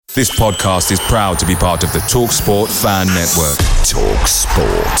This podcast is proud to be part of the TalkSport Fan Network.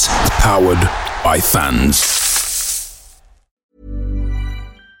 TalkSport. Powered by fans.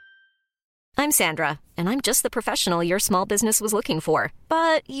 I'm Sandra, and I'm just the professional your small business was looking for.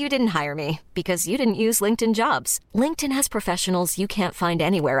 But you didn't hire me because you didn't use LinkedIn Jobs. LinkedIn has professionals you can't find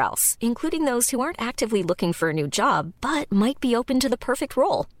anywhere else, including those who aren't actively looking for a new job, but might be open to the perfect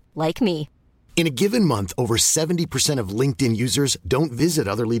role, like me. In a given month, over 70% of LinkedIn users don't visit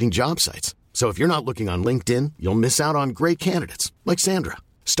other leading job sites. So if you're not looking on LinkedIn, you'll miss out on great candidates like Sandra.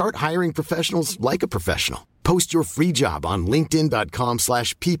 Start hiring professionals like a professional. Post your free job on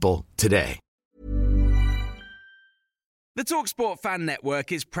linkedin.com/people today. The TalkSport Fan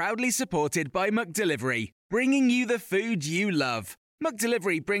Network is proudly supported by McDelivery, bringing you the food you love.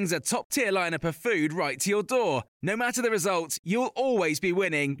 McDelivery brings a top-tier lineup of food right to your door. No matter the result, you'll always be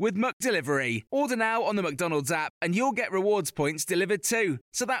winning with McDelivery. Order now on the McDonald's app and you'll get rewards points delivered too.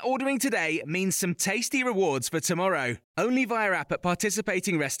 So that ordering today means some tasty rewards for tomorrow. Only via app at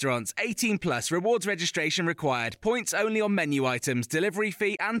participating restaurants. 18 plus. Rewards registration required. Points only on menu items. Delivery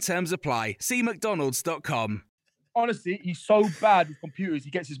fee and terms apply. See mcdonalds.com. Honestly, he's so bad with computers,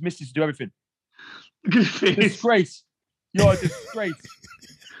 he gets his missus to do everything. Disgrace. You're a disgrace.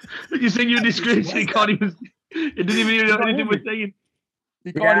 You're saying you're a disgrace. He can't even. It doesn't even hear anything we're saying.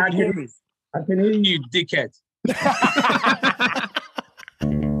 He can't even hear me. I can hear you, dickhead.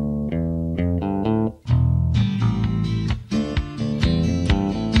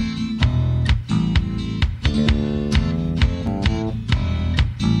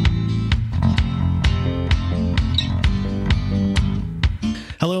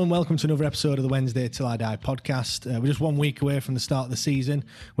 Hello and welcome to another episode of the Wednesday Till I Die podcast. We're just 1 week away from the start of the season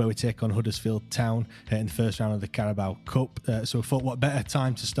where we take on Huddersfield Town in the first round of the Carabao Cup. So we thought what better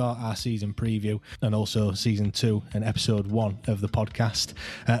time to start our season preview and also season 2 and episode 1 of the podcast.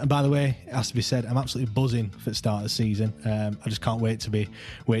 And by the way, it has to be said, I'm absolutely buzzing for the start of the season. I just can't wait to be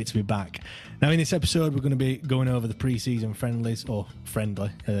back. Now in this episode we're going to be going over the pre-season friendlies, or friendly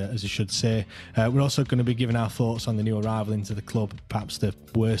as I should say. We're also going to be giving our thoughts on the new arrival into the club, perhaps the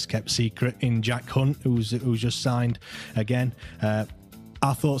worst kept secret in Jack Hunt, who's just signed again.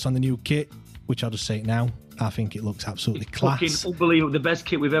 Our thoughts on the new kit, which I'll just say it now. I think it looks absolutely class. Fucking unbelievable. The best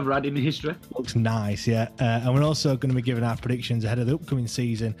kit we've ever had in history. Looks nice, yeah. And we're also going to be giving our predictions ahead of the upcoming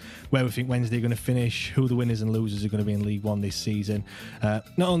season, where we think Wednesday are going to finish, who the winners and losers are going to be in League One this season. Not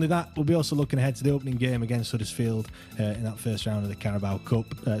only that, we'll be also looking ahead to the opening game against Huddersfield in that first round of the Carabao Cup.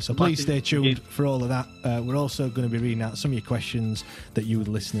 So please stay tuned for all of that. We're also going to be reading out some of your questions that you, the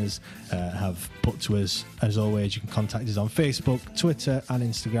listeners, have put to us. As always, you can contact us on Facebook, Twitter and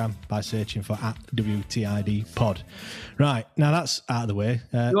Instagram by searching for @WTID Pod. Right, now that's out of the way.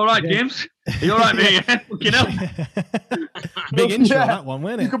 You all right, James? Are you all right, mate? Fucking hell. Big intro, that one,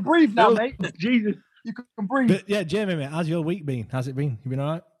 wasn't it? You can breathe now, mate. Jesus. You can breathe. But yeah, Jamie, mate, how's your week been? How's it been? You been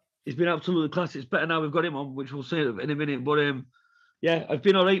all right? It's been absolutely class. It's better now we've got him on, which we'll see in a minute. But yeah, I've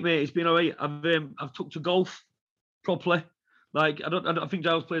been all right, mate. It's been all right. I've took to golf properly. Like I think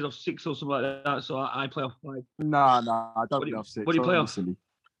Giles plays off 6 or something like that. So I play off 5. Nah, I don't play off 6. What do you play off?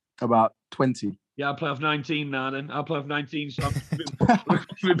 About 20. Yeah, I play off 19 now. Then I'll play off 19. So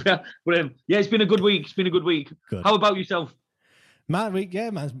but yeah, it's been a good week. Good. How about yourself? My week, yeah,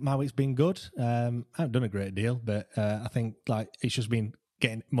 my week's been good. I haven't done a great deal, but I think like it's just been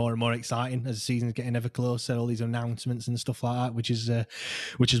getting more and more exciting as the season's getting ever closer. All these announcements and stuff like that, which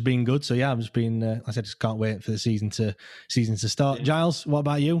has been good. So yeah, I've just been. Like I said, just can't wait for the season to start. Yeah. Giles, what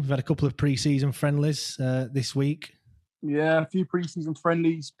about you? We've had a couple of pre-season friendlies this week. Yeah, a few pre-season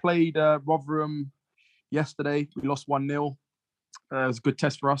friendlies. Played Rotherham yesterday. We lost 1-0. It was a good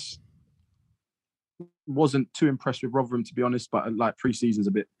test for us. Wasn't too impressed with Rotherham, to be honest, but like pre-season's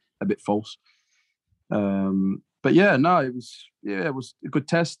a bit false. But yeah, no, it was a good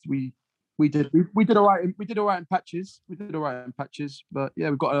test. We did all right. We did all right in patches. But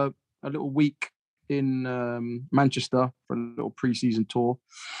yeah, we've got a little week in Manchester for a little pre-season tour.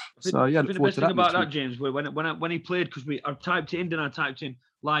 So yeah, the best thing about that, James, when he played, because I typed in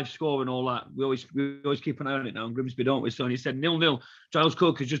live score and all that. We always keep an eye on it now in Grimsby, don't we? So and he said 0-0. Giles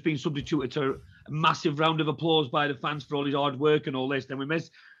Cook has just been substituted to a massive round of applause by the fans for all his hard work and all this. Then we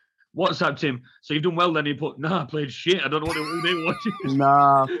missed. WhatsApped him. So you've done well then. He put, I played shit. I don't know what they watching.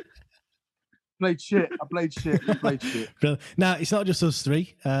 Nah. I played shit. Now, it's not just us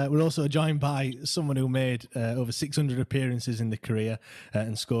three. We're also joined by someone who made over 600 appearances in the career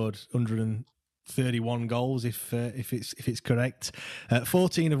and scored 31 goals, if it's correct,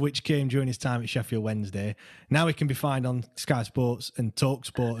 14 of which came during his time at Sheffield Wednesday. Now he can be found on Sky Sports and Talk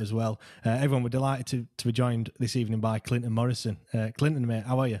Sport as well. Everyone, we're delighted to be joined this evening by Clinton Morrison. Clinton, mate,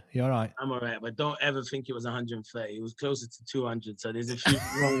 how are you? You all right? I'm all right, but don't ever think it was 130. It was closer to 200, so there's a few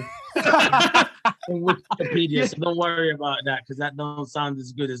wrong in Wikipedia, so don't worry about that, because that don't sound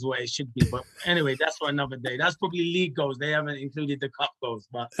as good as what it should be. But anyway, that's for another day. That's probably league goals. They haven't included the cup goals,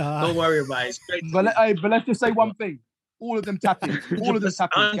 but don't worry about it. It's great. But let's just say one thing. All of them tapping. All of them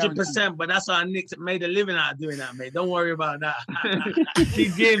tapping. 100%, but that's how Nick made a living out of doing that, mate. Don't worry about that. See,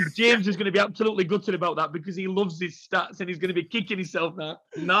 James is going to be absolutely gutted about that because he loves his stats and he's going to be kicking himself now.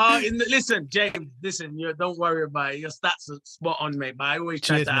 No, listen, James, don't worry about it. Your stats are spot on, mate, but I always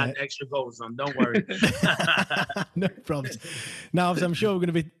try to add extra goals on. Don't worry. No problems. Now, I'm sure we're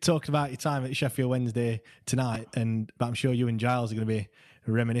going to be talking about your time at Sheffield Wednesday tonight, but I'm sure you and Giles are going to be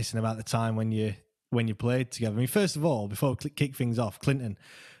reminiscing about the time when you played together. I mean, first of all, before we kick things off, Clinton,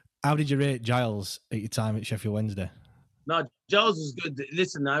 how did you rate Giles at your time at Sheffield Wednesday? No, Giles was good.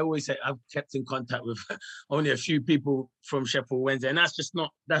 Listen, I always say I've kept in contact with only a few people from Sheffield Wednesday, and that's just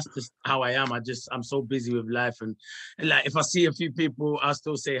how I am. I'm so busy with life, and like if I see a few people, I'll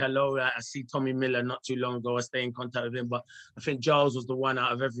still say hello. Like, I see Tommy Miller not too long ago. I stay in contact with him, but I think Giles was the one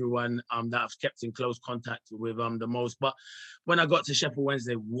out of everyone that I've kept in close contact with the most. But when I got to Sheffield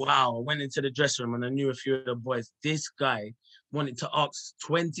Wednesday, wow, I went into the dressing room and I knew a few of the boys. This guy wanted to ask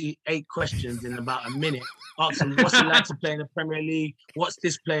 28 questions in about a minute. Ask him, what's it like to play in the Premier League? What's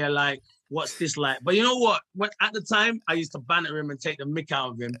this player like? What's this like? But you know what? At the time, I used to banter him and take the mick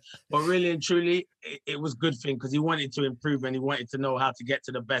out of him. But really and truly, it was a good thing because he wanted to improve and he wanted to know how to get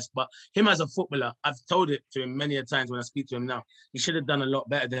to the best. But him as a footballer, I've told it to him many a times when I speak to him now. He should have done a lot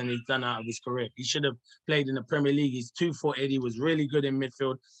better than he's done out of his career. He should have played in the Premier League. He's 2-footed. He was really good in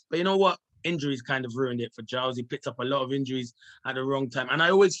midfield. But you know what? Injuries kind of ruined it for Giles. He picked up a lot of injuries at the wrong time. And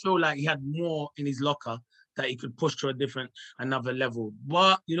I always feel like he had more in his locker that he could push to another level.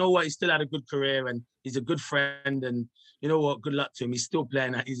 But you know what? He still had a good career and he's a good friend. And you know what? Good luck to him. He's still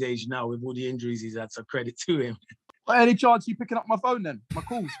playing at his age now with all the injuries he's had. So credit to him. Any chance you picking up my phone then? My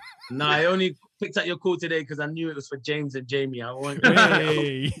calls? No, I only picked up your call today because I knew it was for James and Jamie. I want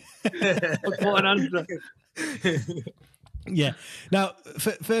What an answer. Yeah. Now,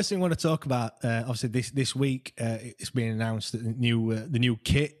 first thing I want to talk about, obviously this week, it's been announced that the new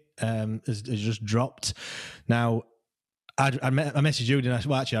kit has just dropped. Now, I messaged you, didn't I?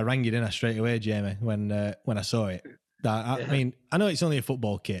 Well, actually, I rang you, didn't I, straight away, Jamie, when I saw it. I mean, I know it's only a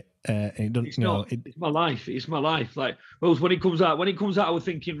football kit. And it doesn't, it's my life. It's my life. Like, well, when it comes out, I was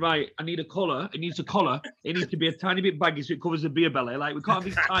thinking, right, I need a collar. It needs a collar. It needs to be a tiny bit baggy so it covers the beer belly. Like, we can't have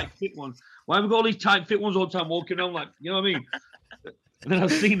these tight fit ones. Why have we got all these tight fit ones all the time walking around? Like, you know what I mean? And then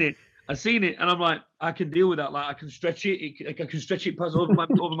I've seen it, and I'm like, I can deal with that. Like, I can stretch it. I can stretch it past over my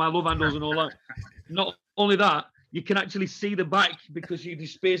love handles and all that. Not only that, you can actually see the back because you do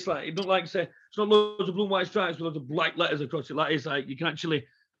space. Like, it don't like say it's not loads of blue and white stripes with loads of black letters across it. Like, it's like you can actually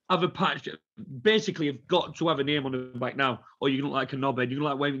have a patch. Basically, you've got to have a name on the back now, or you look like a knobhead. You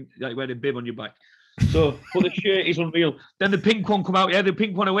look like wearing a bib on your back. So, but the shirt is unreal. Then the pink one come out. Yeah, the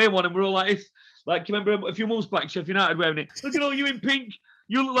pink one away one, and we're all like, it's like, you remember a few months back, Sheffield United wearing it. Look at all you in pink.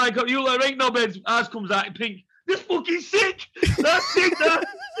 You look like ain't knobheads. Ours comes out in pink. This fucking sick. That's sick. That.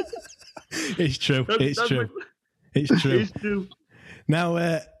 It's true. It's true. It's true. It's true. Now,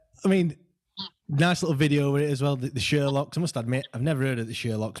 I mean, nice little video with it as well. The Sherlocks. I must admit, I've never heard of the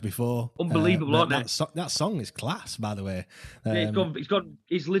Sherlocks before. Unbelievable, aren't they? That song is class, by the way.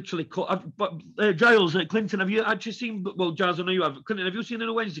 He's literally cut. But Giles, Clinton, have you actually seen? Well, Giles, I know you have. Clinton, have you seen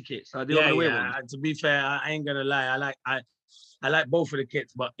the Wednesday kits? Yeah. To be fair, I ain't gonna lie. I like both of the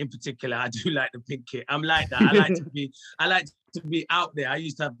kits, but in particular, I do like the pink kit. I'm like that. I like to be out there. I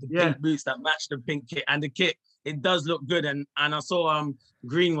used to have the pink boots that match the pink kit, and the kit, it does look good. And I saw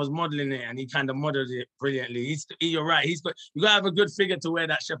Green was modeling it, and he kind of modeled it brilliantly. You're right. You gotta have a good figure to wear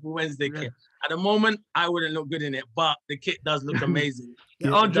that Sheffield Wednesday kit. At the moment, I wouldn't look good in it, but the kit does look amazing.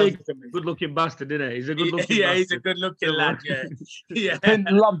 Andre, good-looking bastard, isn't he? He's a good-looking bastard. He's a good-looking lad, yeah. Ben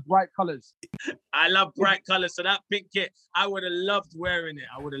loves bright colours. I love bright colours, so that pink kit, I would have loved wearing it.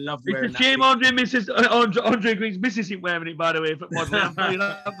 It's a shame Andre Green's missus isn't wearing it, by the way, for modelling.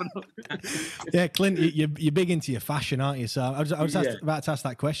 Yeah, Clint, you're big into your fashion, aren't you? So I was about to ask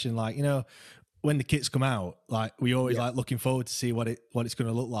that question, like, you know, when the kits come out, like, we always like looking forward to see what it's going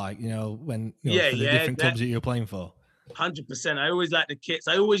to look like, you know, when for the different clubs that you're playing for. 100%. I always like the kits.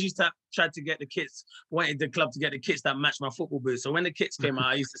 I always used to try to get the kits, wanted the club to get the kits that match my football boots. So when the kits came out,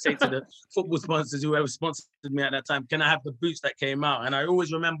 I used to say to the football sponsors, whoever sponsored me at that time, can I have the boots that came out? And I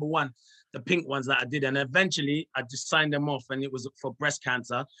always remember one the pink ones that I did. And eventually I just signed them off, and it was for breast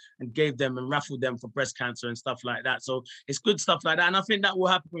cancer, and gave them and raffled them for breast cancer and stuff like that. So it's good stuff like that. And I think that will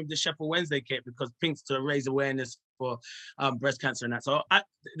happen with the Sheffield Wednesday kit, because pink's to raise awareness for breast cancer and that. So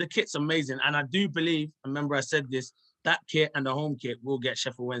the kit's amazing. And I do believe, remember I said this, that kit and the home kit will get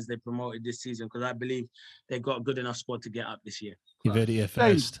Sheffield Wednesday promoted this season, because I believe they've got a good enough squad to get up this year. You've heard it here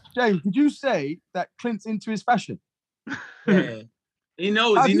first. James, did you say that Clint's into his fashion? Yeah. He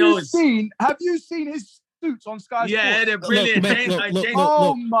knows. Have he you knows. Have you seen his suits on Sky Sports? Yeah, they're brilliant. Look,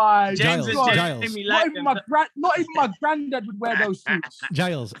 oh my Giles, God! Giles. Not even my granddad would wear those suits.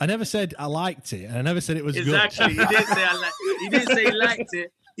 Giles, I never said I liked it, and I never said it was exactly. good. He didn't say I liked it. He didn't say he liked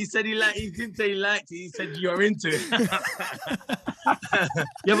it. He said he didn't say he liked it. He said you're into it.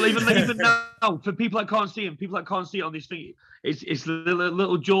 Yeah, well, even now, for people that can't see him, people that can't see it on this thing, it's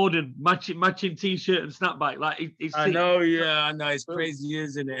little Jordan matching t-shirt and snapback. Like I know, it's crazy,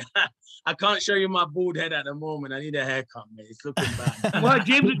 isn't it? I can't show you my bald head at the moment. I need a haircut, mate. It's looking bad. Well,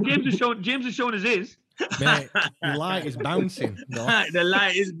 James is showing us his. Mate, the light is bouncing. The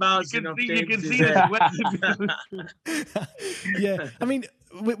light is bouncing. You can see it. Yeah, I mean,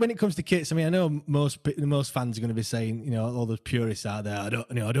 when it comes to kits, I mean, I know most fans are going to be saying, you know, all those purists out there, I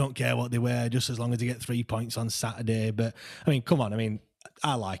don't care what they wear, just as long as they get 3 points on Saturday. But I mean, come on, I mean,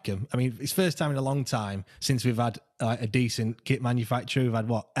 I like them. I mean, it's first time in a long time since we've had a decent kit manufacturer. We've had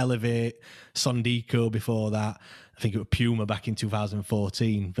Elevate, Sondico before that. I think it was Puma back in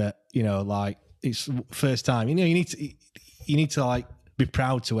 2014. But you know, like, it's first time. You know, you need to like be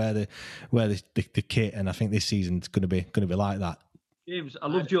proud to wear the kit, and I think this season's going to be like that. James, I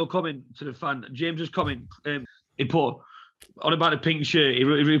loved your comment to the fan. James's comment, he put on about the pink shirt. He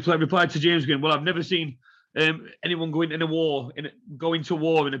replied to James going, "Well, I've never seen anyone going to war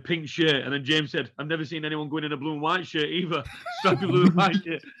in a pink shirt." And then James said, "I've never seen anyone going in a blue and white shirt either." Stripy blue and white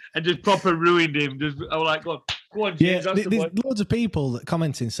shirt, and just proper ruined him. I was like, go on, James. Yeah, there's loads of people that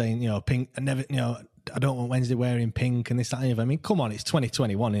commenting saying, you know, pink. I don't want Wednesday wearing pink and this, that, and the other. I mean, come on, it's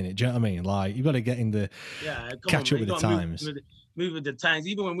 2021, isn't it? Do you know what I mean? Like, you've got to get in the catch up with the times. Move with the times.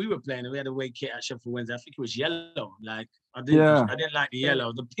 Even when we were playing, we had a away kit at Sheffield Wednesday. I think it was yellow. Like I didn't like the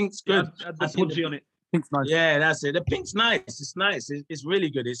yellow. The pink's good. I punchy on it. Pink's nice. Yeah, that's it. The pink's nice. It's nice. It's really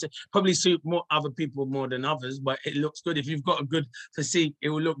good. It's probably suit more other people more than others, but it looks good. If you've got a good physique, it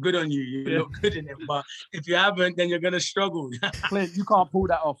will look good on you. You look good in it. But if you haven't, then you're gonna struggle. Clint, you can't pull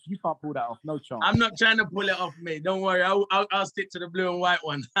that off. No chance. I'm not trying to pull it off, mate. Don't worry. I'll stick to the blue and white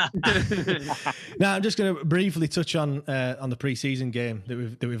one. Now I'm just going to briefly touch on the pre-season game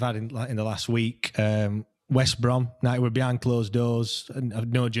that we've had in the last week. West Brom. Now we're behind closed doors, and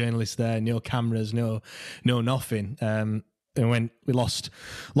no journalists there, no cameras, no nothing. And when we lost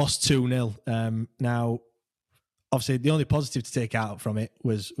 2-0. Now, obviously, the only positive to take out from it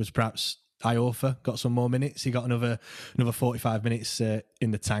was perhaps Iofa got some more minutes. He got another 45 minutes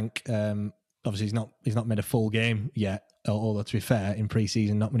in the tank. Obviously, he's not made a full game yet. Although to be fair, in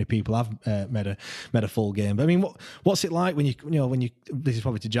pre-season, not many people have made a full game. But I mean, what's it like when you this is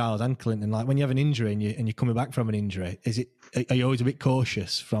probably to Giles and Clinton, like when you have an injury and you're coming back from an injury? Are you always a bit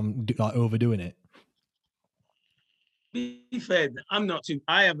cautious from overdoing it? Be fair, I'm not too.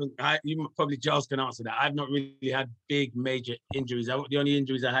 You probably Giles can answer that. I've not really had big major injuries. The only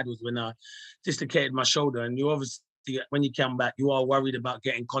injuries I had was when I dislocated my shoulder, and you obviously, when you come back, you are worried about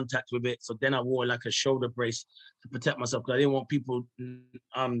getting contact with it. So then I wore like a shoulder brace to protect myself, because I didn't want people,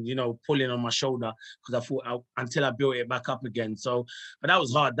 pulling on my shoulder, because I thought until I built it back up again. So, but that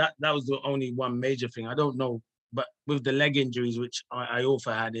was hard. That was the only one major thing. I don't know, but with the leg injuries, which I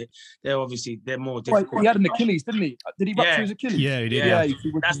also had it, they're more difficult. Well, he had an Achilles, didn't he? Did he rupture his Achilles? Yeah, he did. Yeah.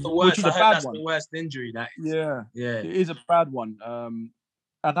 That's the worst. That's the worst injury. That is. Yeah, yeah, it is a bad one. And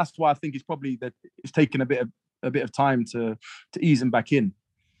that's why I think it's probably that it's taken a bit of time to ease him back in,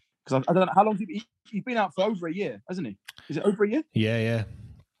 because I don't know how long he's been out for over a year, hasn't he? Is it over a year?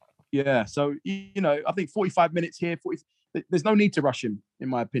 Yeah. So I think 45 minutes here. There's no need to rush him, in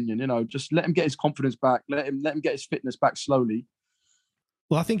my opinion. Just let him get his confidence back. Let him get his fitness back slowly.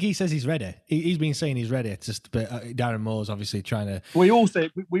 Well, I think he says he's ready. He's been saying he's ready. It's just, but Darren Moore's obviously trying to. We all say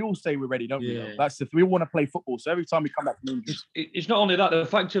we're ready, don't we? Yeah. That's we all want to play football. So every time we come back from injury, it's not only that. The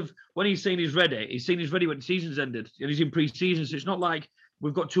fact of when he's saying he's ready when the season's ended, and he's in pre-season. So it's not like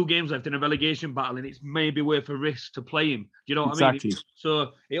we've got 2 games left in a relegation battle, and it's maybe worth a risk to play him. Do you know what I mean?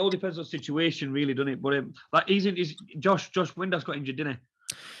 So it all depends on the situation, really, doesn't it? But Josh Windass got injured, didn't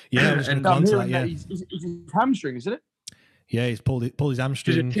he? Yeah, Is his hamstring, isn't it? Yeah, he's pulled his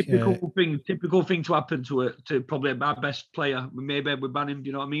hamstring. It's a typical thing to happen to probably our best player. Maybe we ban him. Do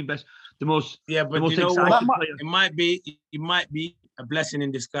you know what I mean? The most exciting player. It might be a blessing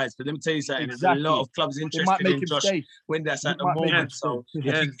in disguise. But let me tell you something, Exactly. there's a lot of clubs It might interested make in him Josh stay. when that's at It the might make him moment. stay. So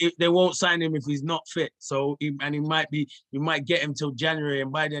Yeah. they won't sign him if he's not fit. So you might get him till January,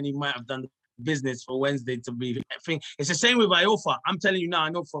 and by then he might have done business for Wednesday to be. I think it's the same with Iofa. I'm telling you now, I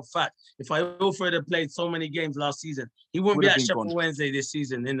know for a fact. If Iofa had played so many games last season, he wouldn't Would be have at been Sheffield gone. Wednesday this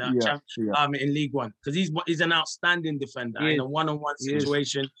season in the Yeah. in League One, because he's an outstanding defender in a one-on-one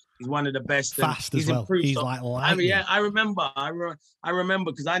situation. He's one of the best. Fast as he's well. Improved. He's So, like lightning. I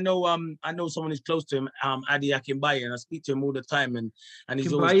remember because I know someone who's close to him, Adi Akinbaye, and I speak to him all the time, and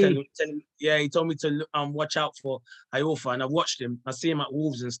he's always telling he told me to watch out for Iofa, and I've watched him. I see him at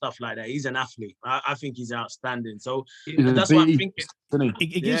Wolves and stuff like that. He's an athlete. I think he's outstanding. So that's what I'm thinking.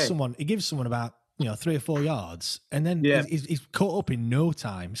 It gives someone about 3 or 4 yards, and then he's caught up in no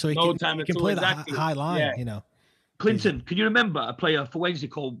time. So he can play that high line. Clinton, can you remember a player for Wednesday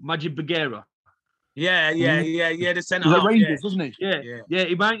called Majid Bagheera? Yeah. The centre half. half, Rangers, wasn't he? Yeah.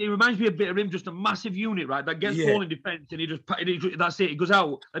 He reminds me a bit of him, just a massive unit, right? That gets ball in defence, and that's it. He goes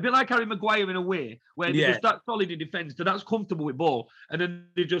out a bit like Harry Maguire in a way, where they're just that solid in defence, that's comfortable with ball, and then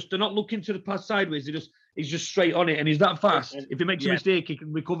they're not looking to the pass sideways. He's just straight on it, and he's that fast. If he makes a mistake, he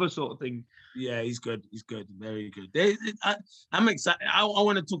can recover, sort of thing. Yeah, he's good. He's good. Very good. I'm excited. I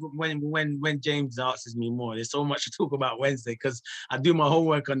want to talk when James asks me more. There's so much to talk about Wednesday because I do my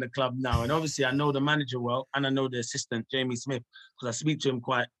homework on the club now, and obviously I know the manager well, and I know the assistant Jamie Smith because I speak to him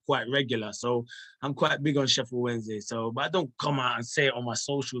quite regular. So I'm quite big on Sheffield Wednesday. So, but I don't come out and say it on my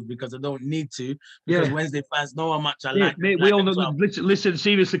socials because I don't need to. Because Wednesday fans know how much I like. Mate, we all know. Listen,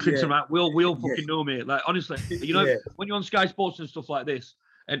 seriously, Clinton, right? We all fucking know, mate. Like honestly, when you're on Sky Sports and stuff like this.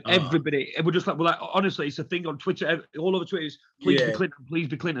 And everybody, we're just like, honestly, it's a thing on Twitter, all over Twitter is, please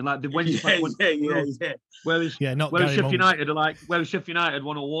be Clinton. Like the Wednesday Whereas Sheffield United are like, Sheffield United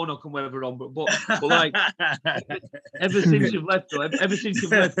want to Warnock and whatever on, but like, ever since you've left,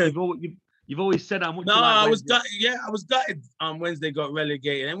 you've always said how much. No, I was gutted. Wednesday got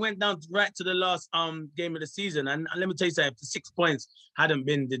relegated and went down right to the last game of the season. And let me tell you something: if the 6 points hadn't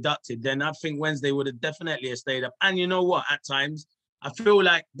been deducted, then I think Wednesday would have definitely stayed up. And you know what? At times, I feel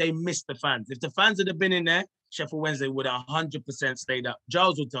like they missed the fans. If the fans had been in there, Sheffield Wednesday would have 100% stayed up.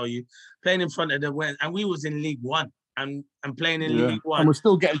 Giles will tell you, playing in front of and we was in League One and playing in League One. And we're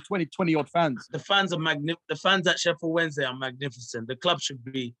still getting 20 odd fans. The fans are The fans at Sheffield Wednesday are magnificent. The club should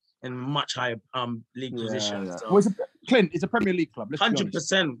be in much higher league position. Yeah. So. Well, Clint, it's a Premier League club.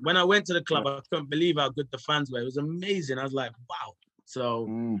 100%. When I went to the club, I couldn't believe how good the fans were. It was amazing. I was like, wow.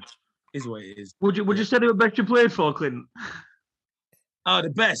 So, is what it is. Would you say they were best you played for, Clint? Oh,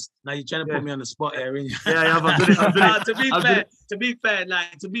 the best. Now you're trying to put me on the spot here. Yeah, I've done it. To be fair,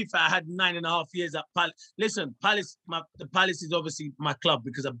 I had 9.5 years at Palace. Listen, the Palace is obviously my club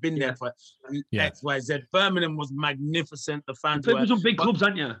because I've been there for X, Y, Z. Birmingham was magnificent. The fans were some big clubs,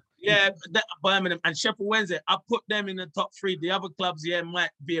 aren't you? Yeah, Birmingham and Sheffield Wednesday. I put them in the top 3. The other clubs,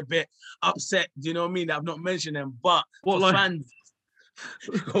 might be a bit upset. Do you know what I mean? I've not mentioned them, but fans.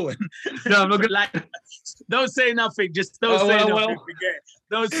 No, I'm not gonna don't say nothing. Just don't say nothing. Forget.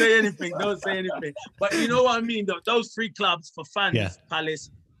 Don't say anything. Don't say anything. But you know what I mean, though. Those 3 clubs for fans: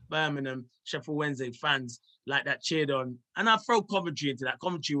 Palace, Birmingham, Sheffield Wednesday fans like that cheered on. And I throw Coventry into that.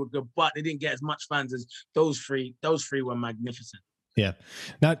 Coventry were good, but they didn't get as much fans as those 3. Those 3 were magnificent. Yeah.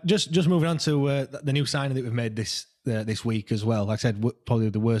 Now, just moving on to the new signing that we've made this week as well. Like I said, probably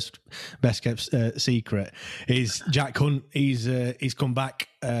the best kept secret is Jack Hunt. He's come back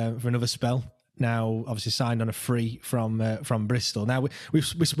for another spell. Now, obviously signed on a free from Bristol. Now we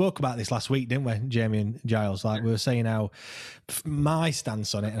spoke about this last week, didn't we, Jamie and Giles? Like we were saying how my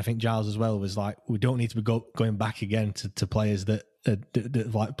stance on it, and I think Giles as well, was like we don't need to be going back again to players that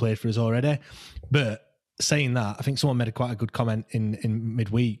like played for us already, but. Saying that, I think someone made quite a good comment in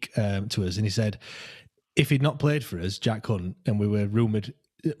midweek to us, and he said, if he'd not played for us, Jack Hunt, and we were rumoured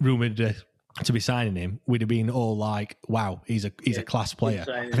to be signing him, we'd have been all like, "Wow, he's a class player."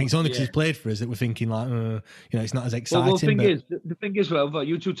 I think it's only because he's played for us that we're thinking like, it's not as exciting. Well, the thing is,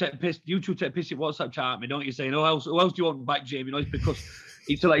 you two take piss at WhatsApp chat at me, don't you? Saying, "Oh, who else do you want back, Jamie?" It's because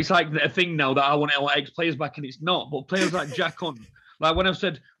it's like a thing now that I want ex-players back, and it's not. But players like Jack Hunt. Like when I've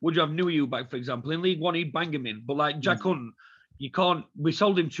said, would you have Newey back, for example? In League One, he'd bang him in. But like Jack Hunt, you can't. We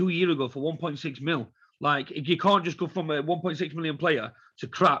sold him 2 years ago for 1.6 mil. Like you can't just go from a 1.6 million player to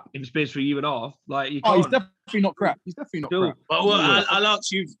crap in the space for a year and a half. Like you can't. He's definitely not crap. Crap. But I'll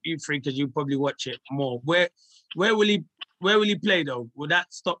ask you three because you probably watch it more. Where will he Where will he play though? Will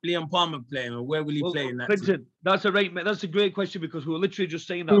that stop Liam Palmer playing, or where will he play in that Clinton, team? that's a great question, because we were literally just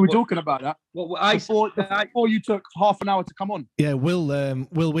saying that. We were talking about that before you took half an hour to come on. Yeah, Will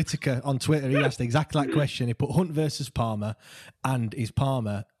Whitaker on Twitter, he asked exactly that question. He put Hunt versus Palmer, and is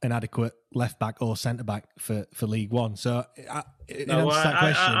Palmer an adequate left back or centre back for League One? So, I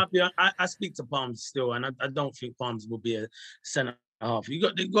speak to Palms still, and I don't think Palms will be a centre half. You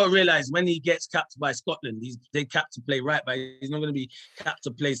got to realize when he gets capped by Scotland, they capped to play right back. He's not going to be capped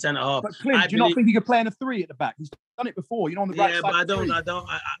to play centre half. But Clint, do you not think he could play in a 3 at the back? He's done it before, on the right side. Yeah, but I don't.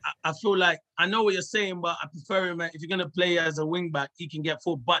 I feel like I know what you're saying, but I prefer him. If you're going to play as a wing back, he can get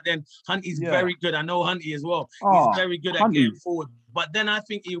forward. But then Hunty's very good. I know Hunty as well. He's very good at getting forward. But then I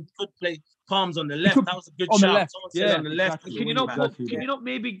think he could play Palms on the left. That was a good shout. Someone said on the left. Can you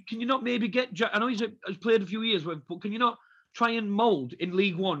not maybe get Jack? I know he's played a few years, but can you not try and mould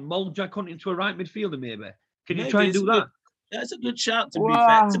Jack Hunt into a right midfielder, maybe? Can you try and do that? That's a good shout, to be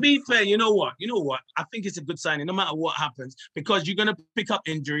fair. To be fair, you know what? I think it's a good signing, no matter what happens, because you're going to pick up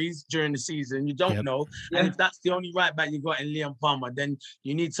injuries during the season. You don't know. Yeah. And if that's the only right back you got in Liam Palmer, then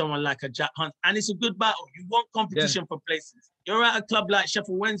you need someone like a Jack Hunt. And it's a good battle. You want competition for places. You're at a club like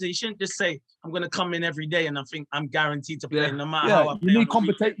Sheffield Wednesday. You shouldn't just say, I'm going to come in every day and I think I'm guaranteed to play no matter how I play. You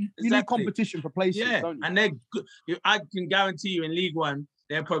need competition for places, don't you? And they're good. I can guarantee you in League One,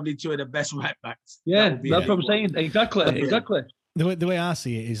 they're probably two of the best right backs. Yeah, that's what I'm saying. Exactly. The way I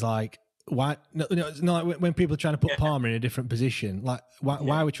see it is like, why? No, when people are trying to put Palmer in a different position, like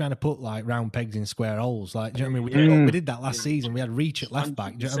why are we trying to put like round pegs in square holes? Like, do you know what I mean? We did that last season. We had Reach at left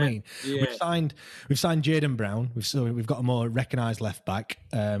back. Do you know what I mean? Yeah. We've signed Jayden Brown. We've got a more recognised left back.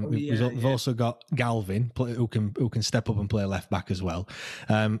 We've also got Galvin who can step up and play left back as well.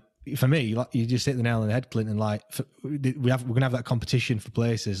 For me, like, you just hit the nail on the head, Clinton. Like, we're going to have that competition for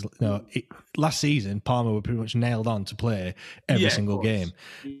places. Last season, Palmer were pretty much nailed on to play every single game,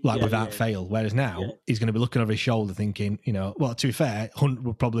 without fail. Whereas now, he's going to be looking over his shoulder, thinking, well, to be fair, Hunt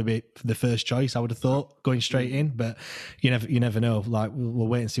would probably be the first choice. I would have thought going straight in, but you never know. Like, we'll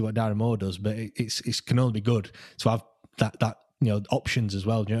wait and see what Darren Moore does. But it can only be good to have that. Options as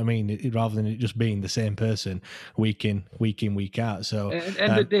well. Do you know what I mean? Rather than it just being the same person week in, week out. So end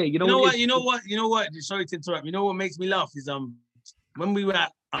of the day, you know what? Sorry to interrupt. You know what makes me laugh is when we were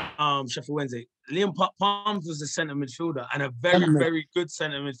at Sheffield Wednesday, Liam Palms was a centre midfielder and a very, very good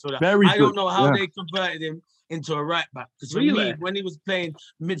centre midfielder. I don't know how they converted him into a right back. Because for me, when he was playing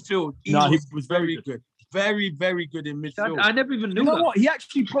midfield, he was very good. Very, very good in midfield. I never even knew that. You know what? He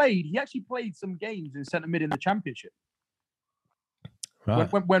actually played some games in centre mid in the Championship. Right.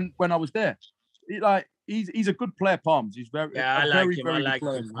 When I was there, he's a good player, Palms. He's very I like him. I like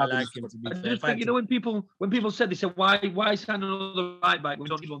him to be fair. I just think when people said, they said why sign another right back? We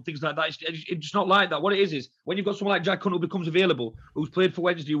don't need things like that. It's not like that. What it is when you've got someone like Jack Hunt who becomes available, who's played for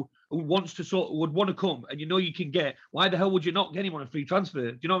Wednesday, who wants to would want to come, and you can get. Why the hell would you not get him on a free transfer?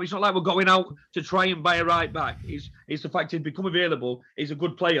 It's not like we're going out to try and buy a right back. It's the fact he's become available. He's a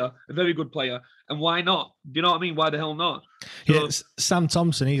good player, a very good player, and why not? Do you know what I mean? Why the hell not? So, Sam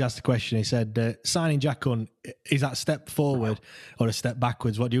Thompson, he's asked the question. He said, signing Jack Hunt, is that a step forward or a step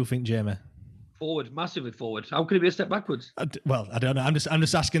backwards? What do you think, Jamie? Forward, massively forward. How can it be a step backwards? Well, I don't know. I'm just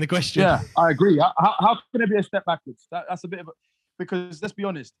asking the question. Yeah, I agree. How can it be a step backwards? That's a bit of because let's be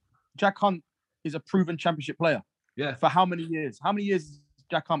honest, Jack Hunt is a proven Championship player. Yeah. For how many years? How many years has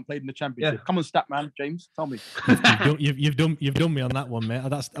Jack Hunt played in the Championship? Yeah. Come on, stat man, James, tell me. You've done me on that one, mate.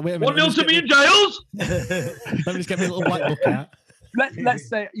 Wait a minute. 1-0 to me and Giles. Let me just get me a little black book out. Let's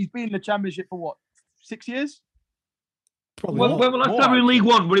say he's been in the Championship for what, 6 years? Probably. When last time in League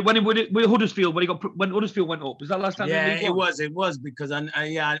One? When Huddersfield when Huddersfield went up? Was that last time? Yeah, in League One? It was because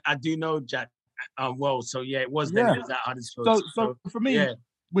I do know Jack well. So yeah, it was. Then it was at Huddersfield. So for me,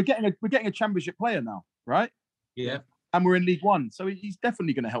 we're getting a Championship player now, right? Yeah. And we're in League One, so he's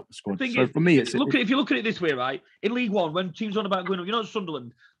definitely going to help the squad. So for me, if you look at it this way, right? In League One, when teams on about going up,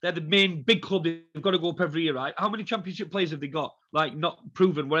 Sunderland, they're the main big club. They've got to go up every year, right? How many Championship players have they got? Like not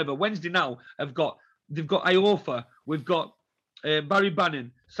proven, whatever. Wednesday now they've got Iofa, we've got Barry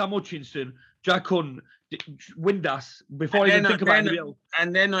Bannon, Sam Hutchinson, Jack Hunt, Windass. Before I even think about it,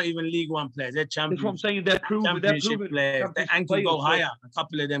 and they're not even League One players. They're champions. That's what I'm saying. They're proven. Players. And can go higher. A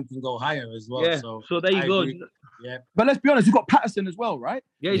couple of them can go higher as well. Yeah. So there you go. Yeah. But let's be honest, we've got Patterson as well, right?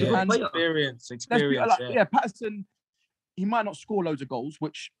 Yeah, he's a good player. Experience. Patterson, he might not score loads of goals,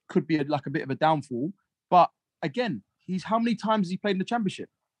 which could be a bit of a downfall. But again, how many times has he played in the Championship?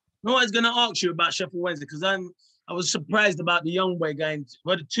 No, I was going to ask you about Sheffield Wednesday because I was surprised about the young boy going.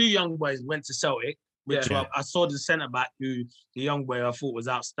 Well, the two young boys went to Celtic, which I saw the centre back who the young boy I thought was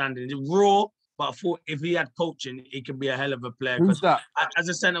outstanding. Raw, But I thought if he had coaching, he could be a hell of a player. Who's that? As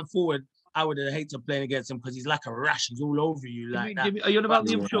a centre forward, I would have hated playing against him because he's like a rash. He's all over you like that. Are you on about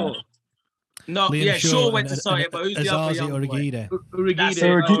Liam Shaw? No, Liam Shaw went to Saudi, but who's the other young boy? Urigide.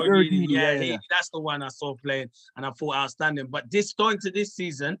 Yeah, that's the one I saw playing, and I thought outstanding. But going to this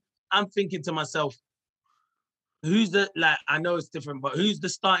season, I'm thinking to myself, who's I know it's different, but who's the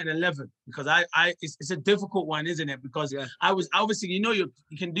starting 11? Because it's a difficult one, isn't it? Because I was obviously, you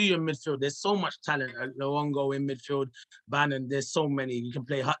can do your midfield. There's so much talent. Luongo in midfield, Bannon. There's so many. You can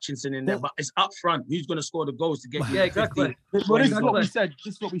play Hutchinson in there, but it's up front. Who's going to score the goals to get you? Yeah, exactly. Well, this is what we said.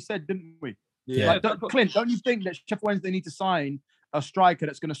 This is what we said, didn't we? Yeah. Clint, don't you think that Sheffield Wednesday need to sign a striker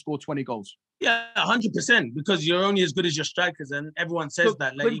that's going to score 20 goals? Yeah, 100%. Because you're only as good as your strikers, and everyone says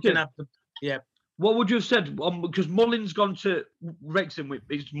that. Like, you can have to. Yeah. What would you have said? Because Mullins gone to Wrexham.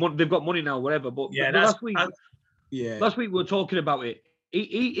 They've got money now, whatever. But last week we were talking about it.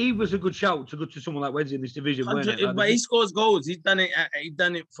 He was a good shout to go to someone like Wednesday in this division, weren't it? But he scores goals. He's done it. He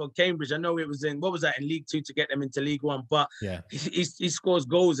done it for Cambridge. I know it was in in League Two to get them into League One. But he scores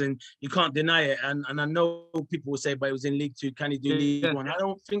goals, and you can't deny it. And I know people will say, but it was in League Two. Can he do League One? I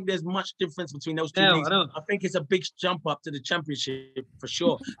don't think there's much difference between those two leagues. I think it's a big jump up to the Championship for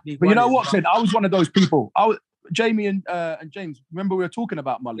sure. But you know what, Clint? I was one of those people. Jamie and James. Remember we were talking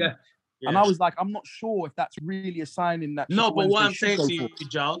about Mullins. Yeah. And I was like, I'm not sure if that's really a sign in that. No, but what I'm saying to you,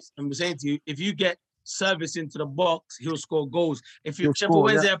 Giles, I'm saying to you, if you get service into the box, he'll score goals. If Sheffield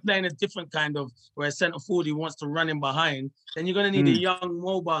Wednesday are playing a different kind of, where a centre forward who wants to run in behind, then you're going to need a young,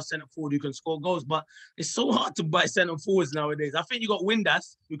 mobile centre forward who can score goals. But it's so hard to buy centre forwards nowadays. I think you got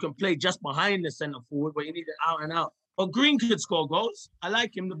Windass who can play just behind the centre forward, but you need it out and out. But Green could score goals. I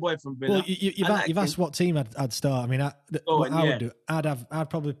like him, the boy from Villa. Well, you've asked what team I'd start. I mean, what I would do, I'd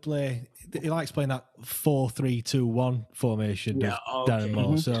probably play. He likes playing that 4-3-2-1 formation. Darren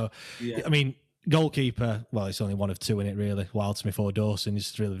Moore. So, I mean, goalkeeper. Well, it's only one of two in it really. Wildsmith or Dawson.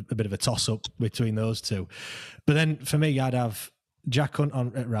 It's really a bit of a toss up between those two. But then for me, I'd have Jack Hunt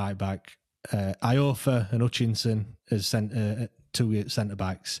at right back, Iofa and Hutchinson as two centre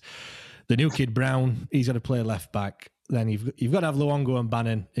backs. The new kid Brown, he's got to play left back. Then you've got to have Luongo and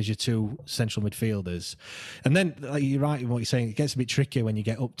Bannon as your two central midfielders. And then, like, you're right in what you're saying, it gets a bit tricky when you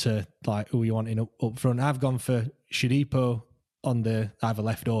get up to like who you want in up front. I've gone for Shodipo on the either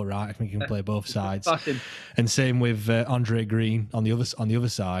left or right. I think you can play both sides. And same with Andre Green on the other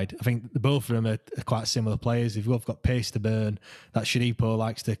side. I think both of them are quite similar players. They've both got pace to burn. That Shodipo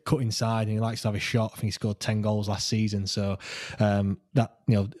likes to cut inside and he likes to have a shot. I think he scored 10 goals last season. So that,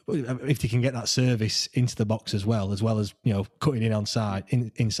 you know, if you can get that service into the box as well as you know, cutting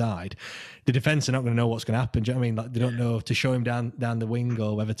in inside, the defence are not going to know what's going to happen. Do you know what I mean? Like, they don't know to show him down the wing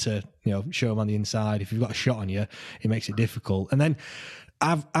or whether to, you know, show him on the inside. If you've got a shot on you, it makes it difficult. And then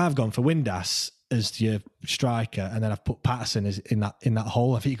I've gone for Windass as your striker, and then I've put Patterson as in that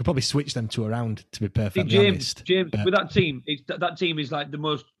hole. I think you could probably switch them two around, to be perfectly honest. James, with that team, that team is like the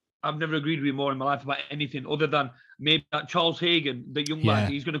most. I've never agreed with you more in my life about anything other than maybe that Charles Hagan, the young lad.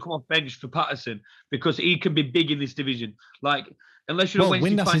 He's going to come off bench for Patterson because he can be big in this division. Like, unless you're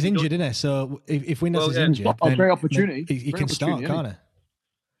Windass is injured, isn't it? So if Windass is injured, a great opportunity. He can start, can't he?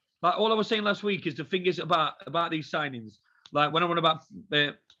 Like all I was saying last week is the thing is about these signings. Like when I went about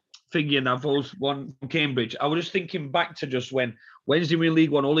Figgy and that those one from Cambridge, I was just thinking back to just when Wednesday were in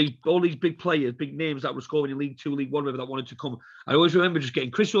League One, all these big players, big names that were scoring in League Two, League One, whatever that wanted to come. I always remember just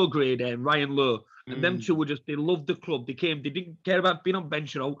getting Chris O'Grady and Ryan Lowe, and them two were just, they loved the club. They didn't care about being on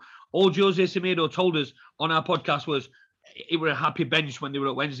bench, you know. All Jose Semedo told us on our podcast was it were a happy bench when they were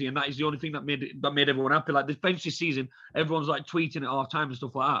at Wednesday, and that is the only thing that made everyone happy. Like this bench this season, everyone's like tweeting at half time and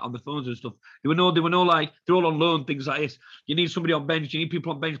stuff like that on the phones and stuff. They were no like they're all on loan, things like this. You need somebody on bench, you need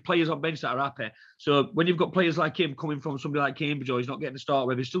people on bench, players on bench that are happy. So when you've got players like him coming from somebody like Cambridge, or he's not getting a start,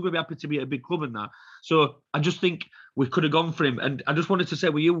 where he's still going to be happy to be at a big club and that. So I just think we could have gone for him. And I just wanted to say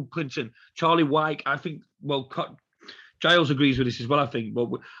with you, Clinton, Charlie White, I think, well, Giles agrees with this as well, I think, but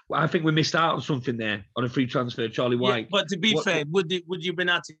I think we missed out on something there on a free transfer, Charlie White. Yeah, but to be fair, would you have been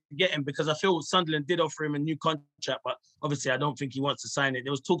able to get him? Because I feel Sunderland did offer him a new contract, but obviously I don't think he wants to sign it.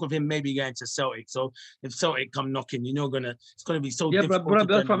 There was talk of him maybe going to Celtic. So if Celtic come knocking, it's going to be so difficult. Yeah, but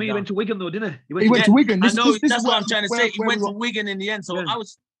that's what I mean. He went to Wigan though, didn't he? He went to Wigan. I know, that's what I'm trying to say. He went to Wigan in the end. So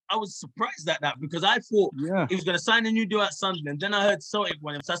I was surprised at that because I thought he was going to sign a new deal at Sunderland. Then I heard Celtic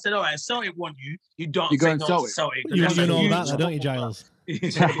want him. So I said, all right, if Celtic want you, you don't say no to Celtic. You know that, don't you, Giles?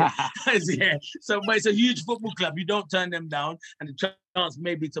 Yeah. So, but it's a huge football club. You don't turn them down. And the chance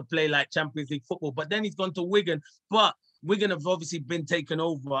maybe to play like Champions League football. But then he's gone to Wigan. But Wigan have obviously been taken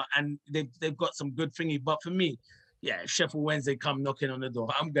over and they've got some good thingy. But for me, yeah, if Sheffield Wednesday come knocking on the door,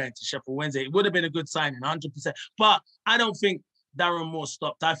 I'm going to Sheffield Wednesday. It would have been a good signing, 100%. But I don't think Darren Moore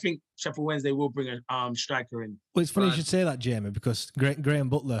stopped. I think Sheffield Wednesday will bring a striker in. Well, it's funny you should say that, Jamie, because Graham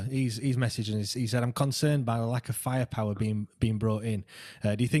Butler, he's messaging. He said, "I'm concerned by the lack of firepower being brought in.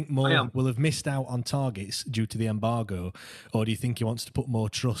 Do you think Moore will have missed out on targets due to the embargo, or do you think he wants to put more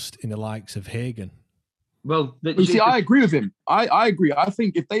trust in the likes of Hagen?" Well, you see, I agree with him. I agree. I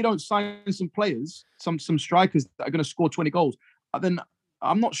think if they don't sign some players, some strikers that are going to score 20 goals, then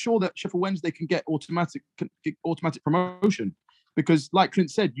I'm not sure that Sheffield Wednesday can get automatic promotion, because, like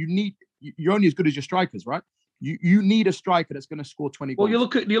Clint said, you're only as good as your strikers, right? You need a striker that's going to score 20 goals. Well,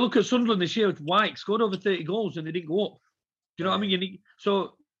 you look at Sunderland this year. White scored over 30 goals and they didn't go up. Do you know what I mean?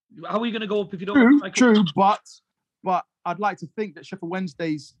 So how are you going to go up if you don't? True, but I'd like to think that Sheffield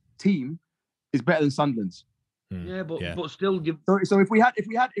Wednesday's team is better than Sunderland's. Yeah, but still, so if we had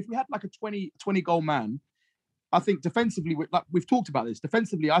like a 20 goal man, I think defensively, we've talked about this.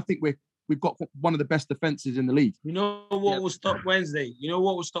 Defensively, I think we've got one of the best defenses in the league. You know what will stop Wednesday?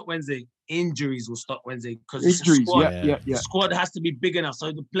 Injuries will stop Wednesday, because the squad has to be big enough.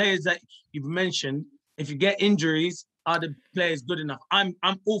 So the players that you've mentioned, if you get injuries, are the players good enough? I'm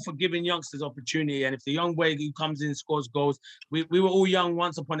all for giving youngsters opportunity, and if the young boy who comes in scores goals, we were all young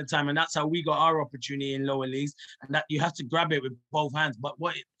once upon a time, and that's how we got our opportunity in lower leagues. And that you have to grab it with both hands. But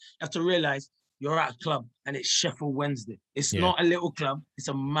what you have to realize, you're at a club and it's Sheffield Wednesday. It's not a little club. It's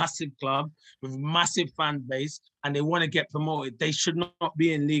a massive club with massive fan base, and they want to get promoted. They should not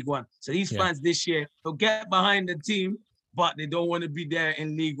be in League One. So these fans this year, they'll get behind the team, but they don't want to be there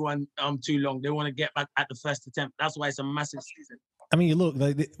in League One too long. They want to get back at the first attempt. That's why it's a massive season. I mean, you look,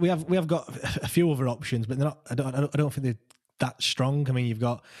 we have got a few other options, but they're not. I don't think they're that strong. I mean, you've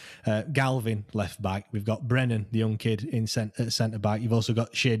got Galvin left back. We've got Brennan, the young kid, in centre back. You've also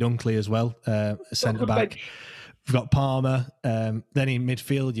got Shea Dunkley as well, centre back. We've got Palmer. Then in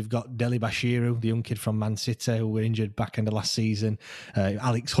midfield, you've got Deli Bashiru, the young kid from Man City, who were injured back end of last season.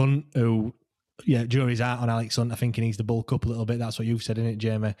 Alex Hunt, who, jury's out on Alex Hunt. I think he needs to bulk up a little bit. That's what you've said, isn't it,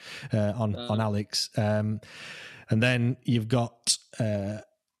 Jamie, on Alex? And then you've got,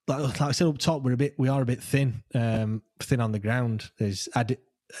 like I said up top, we are a bit thin on the ground. There's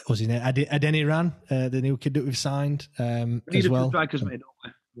what's his name? Adeniran, the new kid that we've signed as well. Strikers, mate,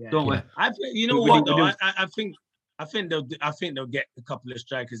 don't we? You know what though? I think they'll get a couple of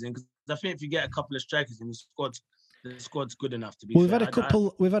strikers in, because I think if you get a couple of strikers in, the squad's good enough to be. Well, we've had a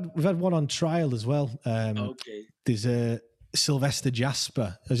couple. We've had one on trial as well. Okay. There's a Sylvester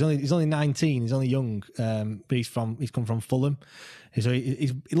Jasper. He's only 19. He's only young, but he's come from Fulham. So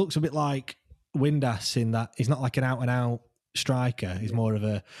he looks a bit like Windass in that he's not like an out and out striker. He's more of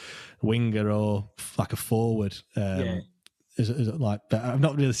a winger or like a forward. But I've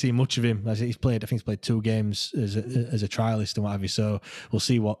not really seen much of him. He's played 2 games as a trialist and what have you. So we'll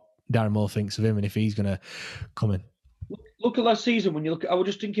see what Darren Moore thinks of him and if he's going to come in. Look at last season. When you look, I was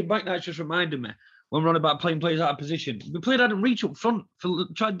just thinking back now. It's just reminded me when we're on about playing players out of position. We played Adam Reach up front.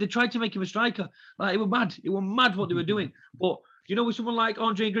 They tried to make him a striker. Like, it was mad. It was mad what they were doing. But with someone like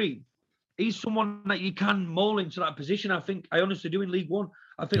Andre Green, he's someone that you can mould into that position. I honestly do in League One.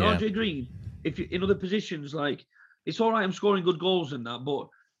 I think Andre Green, if you in other positions, like, it's all right, I'm scoring good goals and that, but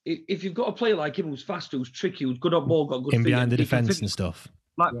if you've got a player like him who's fast, who's tricky, who's good on ball, got good in feet, behind the defence and stuff,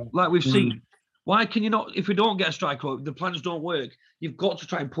 like we've seen. Why can you not? If we don't get a striker, the plans don't work. You've got to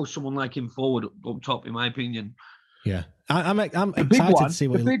try and push someone like him forward up top, in my opinion. Yeah, I'm excited to see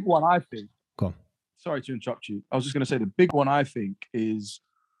what the big one. I think. Go on. Sorry to interrupt you. I was just going to say the big one. I think is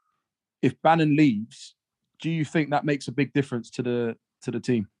if Bannon leaves, do you think that makes a big difference to the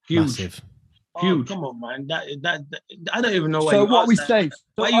team? Massive. Huge. Oh, come on, man. That I don't even know why. So what we say?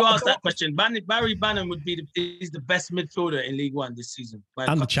 Why you asked that question? Barry Bannon would be he's the best midfielder in League One this season,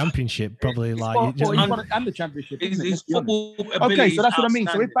 and the Championship probably. And the Championship. His football ability. Okay, so that's what I mean.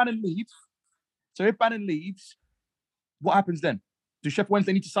 So if Bannon leaves, what happens then? Does Sheffield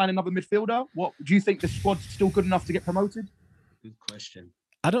Wednesday need to sign another midfielder? What do you think the squad's still good enough to get promoted? Good question.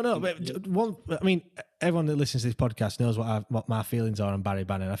 I don't know. But everyone that listens to this podcast knows what my feelings are on Barry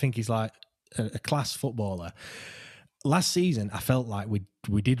Bannon. I think he's like a class footballer. Last season, I felt like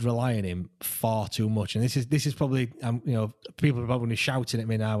we did rely on him far too much, and this is probably people are probably shouting at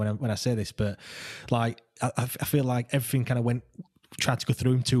me now when I say this, but like I feel like everything kind of tried to go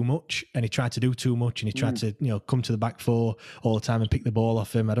through him too much, and he tried to do too much, and he tried to come to the back four all the time and pick the ball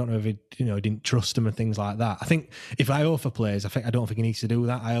off him. I don't know if he didn't trust him and things like that. I think if Iofa plays, I don't think he needs to do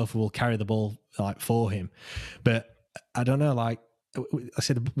that. Iofa will carry the ball like for him, but I don't know. Like I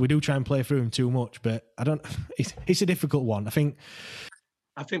said, we do try and play through him too much, but I don't. It's a difficult one. I think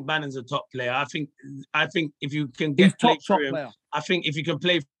I think Bannon's a top player. I think if you can get play for him, I think if you can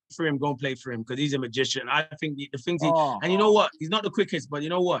play for him, go and play for him because he's a magician. I think the things and you know what? He's not the quickest, but you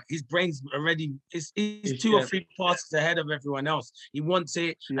know what? His brain's already he's 2 or 3 passes ahead of everyone else. He wants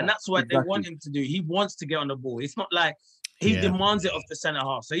it, and that's what they want him to do. He wants to get on the ball. It's not like he demands it off the centre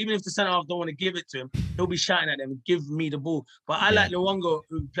half. So even if the centre half don't want to give it to him, he'll be shouting at them, "Give me the ball." But I like Luongo,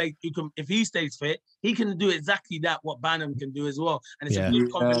 who can, if he stays fit, he can do exactly that. What Bannon can do as well, and it's a good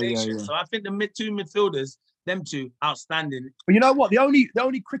combination. So I think the two midfielders, them two, outstanding. But you know what? The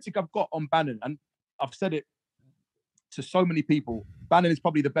only critic I've got on Bannon, and I've said it to so many people, Bannon is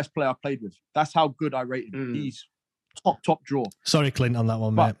probably the best player I've played with. That's how good I rate him. He's top draw. Sorry, Clint, on that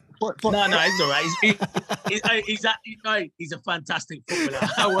one, mate. No, it's all right. He's a fantastic footballer.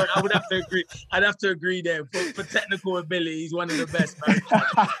 I would have to agree. I'd have to agree there. For technical ability, he's one of the best.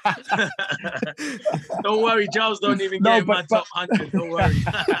 Don't worry, Charles don't even get in my top 100. Don't worry.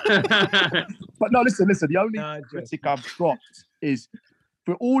 But no, listen. The only critic I've got is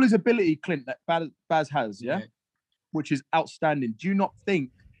for all his ability, Clint, that Baz has, which is outstanding. Do you not think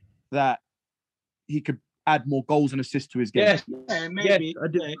that he could add more goals and assists to his game? Yes. Yeah, maybe.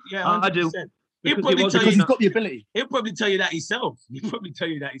 Yes, I do. Because he's got the ability. He'll probably tell you that himself. He's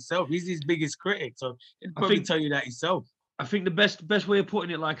his biggest critic, so he'll probably tell you that himself. I think the best way of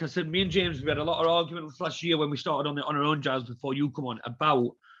putting it, like I said, me and James, we had a lot of arguments last year when we started on our own, Giles, before you come on,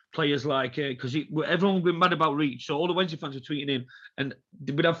 about players like, because everyone been mad about Reach, so all the Wednesday fans are tweeting in, and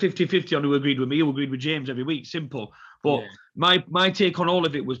we'd have 50-50 on who agreed with me, who agreed with James every week, simple. But my take on all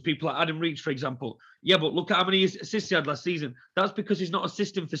of it was people like Adam Reach, for example. Yeah, but look at how many assists he had last season. That's because he's not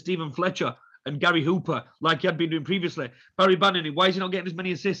assisting for Stephen Fletcher and Gary Hooper like he had been doing previously. Barry Bannon, why is he not getting as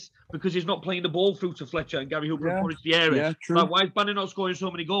many assists? Because he's not playing the ball through to Fletcher and Gary Hooper and Forrest Vieira. Yeah, true. Like, why is Bannon not scoring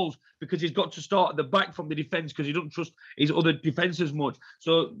so many goals? Because he's got to start at the back from the defence because he doesn't trust his other defence as much.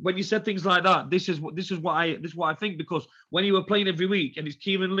 So when you said things like that, this is what I think, because when you were playing every week and it's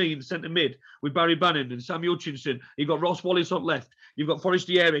Kieran Lee in the centre mid with Barry Bannon and Sammy Hutchinson, you've got Ross Wallace up left, you've got Forrest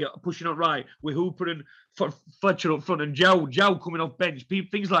Vieira pushing up right with Hooper and Fletcher up front and Jow coming off bench,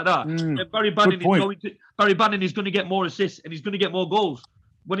 things like that. Barry Bannon is going to get more assists and he's going to get more goals.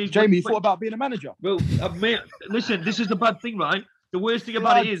 Jamie, you thought about being a manager? Well, mate, listen, this is the bad thing, right? The worst thing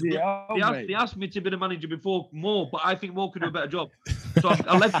about it is they asked me to be the manager before Moore, but I think Moore could do a better job. So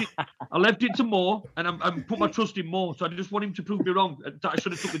I left it to Moore, and I'm put my trust in Moore. So I just want him to prove me wrong that I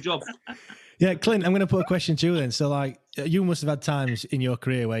should have took the job. Yeah, Clint, I'm going to put a question to you then. So, like, you must have had times in your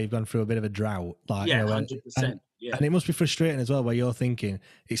career where you've gone through a bit of a drought, like 100%. And it must be frustrating as well, where you're thinking,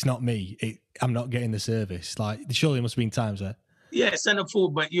 it's not me, I'm not getting the service. Like, surely there must have been times where. Yeah, centre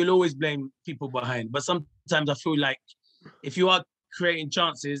forward, but you'll always blame people behind. But sometimes I feel like if you are creating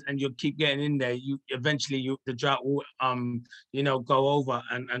chances and you keep getting in there, the drought will go over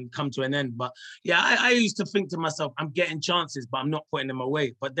and come to an end. But yeah, I used to think to myself, I'm getting chances, but I'm not putting them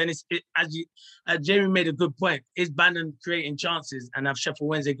away. But then as Jamie made a good point, is Bannon creating chances and have Sheffield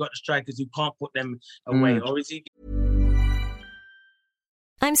Wednesday got the strikers who can't put them away, or is he?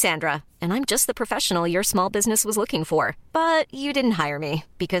 I'm Sandra, and I'm just the professional your small business was looking for. But you didn't hire me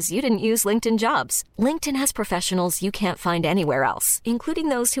because you didn't use LinkedIn Jobs. LinkedIn has professionals you can't find anywhere else, including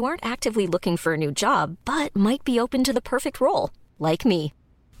those who aren't actively looking for a new job, but might be open to the perfect role, like me.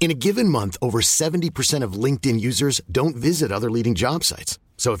 In a given month, over 70% of LinkedIn users don't visit other leading job sites.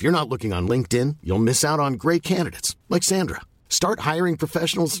 So if you're not looking on LinkedIn, you'll miss out on great candidates like Sandra. Start hiring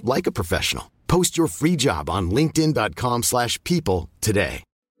professionals like a professional. Post your free job on linkedin.com/people today.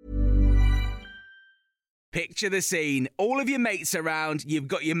 Picture the scene. All of your mates around, you've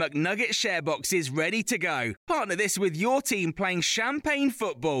got your McNugget share boxes ready to go. Partner this with your team playing champagne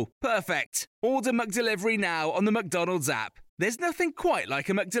football. Perfect. Order McDelivery now on the McDonald's app. There's nothing quite like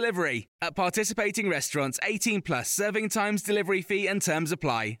a McDelivery. At participating restaurants, 18 plus, serving times, delivery fee and terms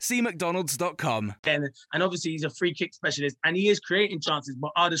apply. See mcdonalds.com. And obviously he's a free kick specialist and he is creating chances,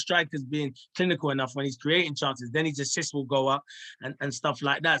 but are the strikers being clinical enough when he's creating chances? Then his assists will go up and stuff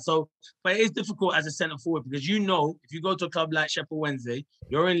like that. So, but it is difficult as a centre forward because if you go to a club like Sheffield Wednesday,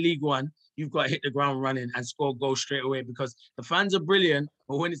 you're in League One, you've got to hit the ground running and score goals straight away because the fans are brilliant,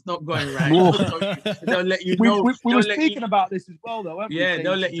 but when it's not going right, they'll let you know. We were speaking about this as well, though. Yeah,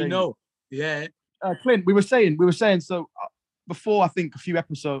 they'll let you know. Yeah. Clint, we were saying. So before, I think a few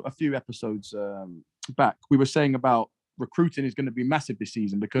episodes back, we were saying about recruiting is going to be massive this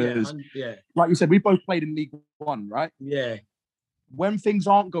season because, like you said, we both played in League One, right? Yeah. When things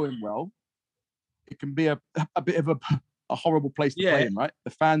aren't going well, it can be a bit of a horrible place to play in, right?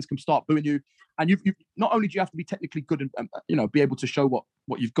 The fans can start booing you, and you not only do you have to be technically good and be able to show what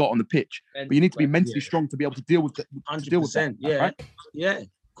what you've got on the pitch, but you need to be mentally strong to be able to deal with that. 100%. Yeah, of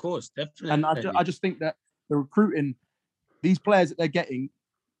course, definitely. And I just think that the recruiting, these players that they're getting,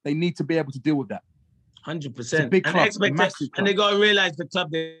 they need to be able to deal with that. 100%. Big club, massive club. And they got to realize the club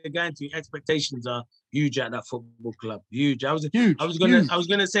they're going to. Expectations are huge at that football club. Huge. I was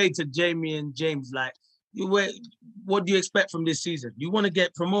gonna say to Jamie and James, like, what do you expect from this season? You want to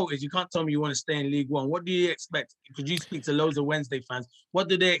get promoted. You can't tell me you want to stay in League One. What do you expect? Because you speak to loads of Wednesday fans. What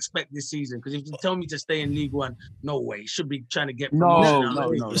do they expect this season? Because if you tell me to stay in League One, no way. You should be trying to get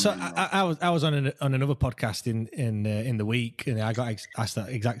promoted. No. So I was on another podcast in the week, and I got asked that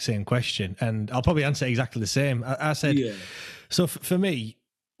exact same question, and I'll probably answer exactly the same. I said, so for me,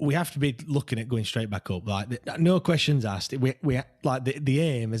 we have to be looking at going straight back up. Like, no questions asked. We like the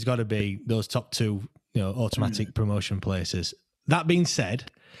aim has got to be those top two, automatic promotion places. That being said,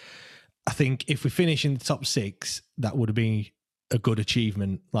 I think if we finish in the top six, that would be a good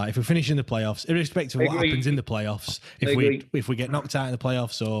achievement. Like, if we finish in the playoffs, irrespective of what happens in the playoffs, if we get knocked out in the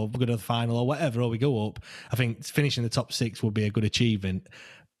playoffs or we go to the final or whatever, or we go up, I think finishing the top six will be a good achievement.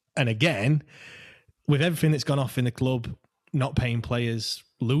 And again, with everything that's gone off in the club, not paying players,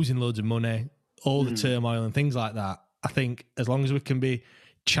 losing loads of money, all the turmoil and things like that, I think as long as we can be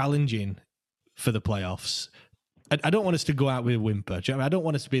challenging for the playoffs, I don't want us to go out with a whimper. Do you know what I mean? I don't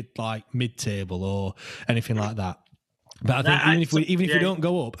want us to be like mid-table or anything like that. But I think even if we don't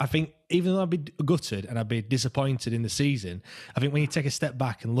go up, I think even though I'd be gutted and I'd be disappointed in the season, I think when you take a step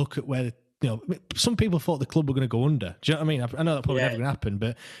back and look at where, some people thought the club were going to go under. Do you know what I mean? I know that probably never going to happen,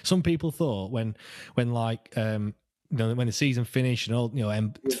 but some people thought when the season finished and all,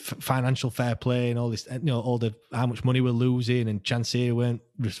 financial fair play and all this, all the how much money we're losing and Chansiri weren't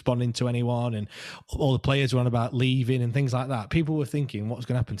responding to anyone and all the players were on about leaving and things like that. People were thinking, what's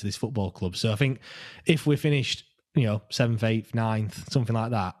going to happen to this football club? So I think if we finished, 7th, 8th, 9th, something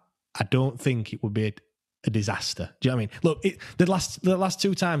like that, I don't think it would be a disaster. Do you know what I mean? Look, the last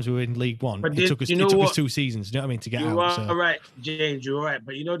two times we were in League One, it took us 2 seasons. Do you know what I mean, to get out? You are right, James. You're right.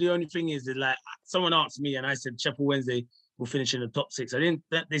 But the only thing is that, like, someone asked me, and I said Sheffield Wednesday will finish in the top six. I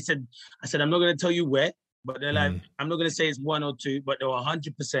said I'm not going to tell you where, but they're like, I'm not going to say it's 1 or 2, but they'll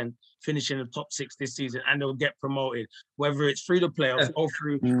 100% finish in the top six this season, and they'll get promoted, whether it's through the playoffs or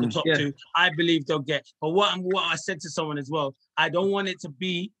through the top two. I believe they'll get. But what I said to someone as well, I don't want it to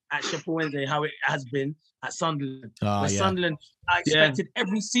be at Sheffield Wednesday how it has been at Sunderland. Sunderland, I expected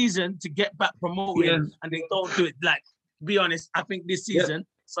every season to get back promoted, and they don't do it. Like, be honest, I think this season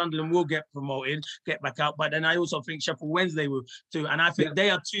Sunderland will get promoted, get back out. But then I also think Sheffield Wednesday will too. And I think they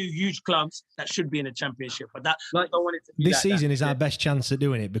are two huge clubs that should be in the Championship. But I don't want it to be this season is our best chance at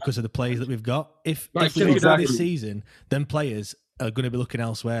doing it because of the players that we've got. If we don't do this season, then players are going to be looking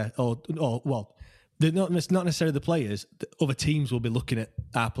elsewhere. Or they're not necessarily the players. The other teams will be looking at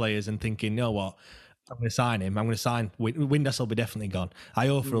our players and thinking, you know what? I'm going to sign him. I'm going to sign Windass will be definitely gone.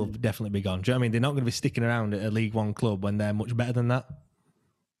 Iorfa will definitely be gone. Do you know what I mean? They're not going to be sticking around at a League One club when they're much better than that.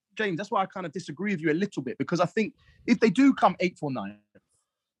 James, that's why I kind of disagree with you a little bit, because I think if they do come 8th or 9th,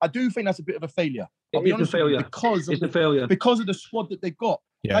 I do think that's a bit of a failure. I'll be honest with you, because of the squad that they've got.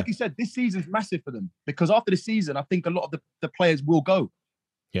 Yeah. Like you said, this season's massive for them, because after the season, I think a lot of the players will go.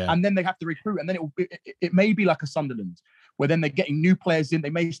 Yeah. And then they have to recruit, and then it may be like a Sunderland, where then they're getting new players in. They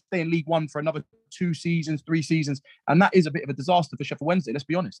may stay in League One for another 2 seasons, 3 seasons, and that is a bit of a disaster for Sheffield Wednesday, let's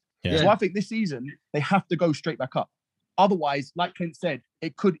be honest. Yeah. So I think this season, they have to go straight back up. Otherwise, like Clint said,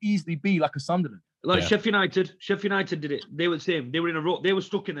 it could easily be like a Sunderland. Like Sheffield United did it. They were the same. They were in a row. They were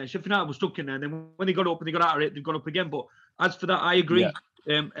stuck in there. Sheffield United was stuck in there. And then when they got up and they got out of it, they've gone up again. But as for that, I agree.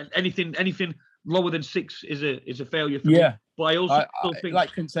 Yeah. Anything lower than 6 is a failure for me. But I also think,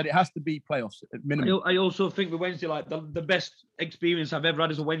 like Clint said, it has to be playoffs at minimum. I also think with Wednesday, like the best experience I've ever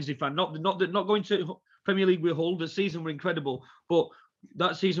had as a Wednesday fan. Not going to Premier League with Hull. The season were incredible, but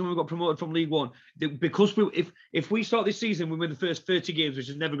that season when we got promoted from League One, because if we start this season, we win the first 30 games, which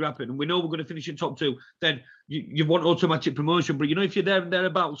has never going to happen, and we know we're going to finish in top 2, then you want automatic promotion. But if you're there and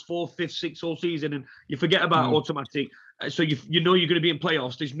thereabouts 4th, 5th, 6th all season, and you forget about automatic, so you know you're going to be in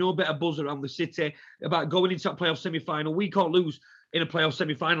playoffs. There's no better buzz around the city about going into that playoff semi-final. We can't lose in a playoff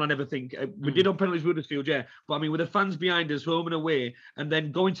semi-final, I never think. We did on penalties with Huddersfield, but I mean, with the fans behind us, home and away, and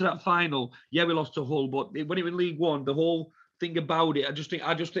then going to that final, we lost to Hull, but when it was in League One, the whole thing about it, I just think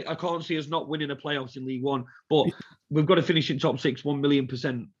I can't see us not winning a playoffs in League One, but we've got to finish in top 6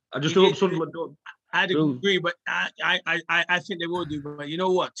 1,000,000%. I just hope Sunderland don't. I'd agree, but I think they will do. But you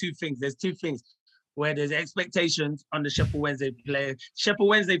know what? There's two things where there's expectations on the Sheffield Wednesday players. Sheffield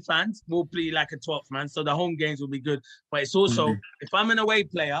Wednesday fans will play like a 12th man, so the home games will be good. But it's also, if I'm an away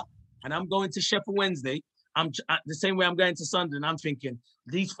player and I'm going to Sheffield Wednesday, the same way I'm going to Sunderland. I'm thinking,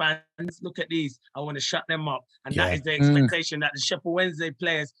 these fans, look at these. I want to shut them up. And that is the expectation that the Sheffield Wednesday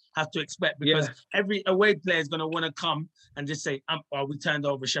players have to expect, because every away player is going to want to come and just say, we turned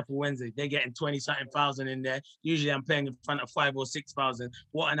over Sheffield Wednesday. They're getting 20-something thousand in there. Usually I'm playing in front of 5,000 or 6,000.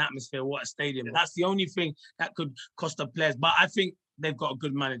 What an atmosphere, what a stadium. That's the only thing that could cost the players. But I think they've got a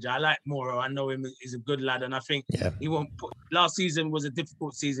good manager. I like Morrison. I know him. He's a good lad. And I think he won't put... Last season was a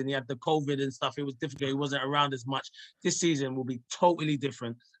difficult season. He had the COVID and stuff. It was difficult. He wasn't around as much. This season will be totally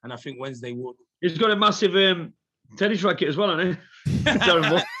different. And I think Wednesday will. He's got a massive tennis racket as well, hasn't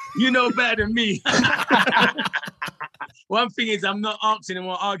he? You know better than me. One thing is, I'm not asking him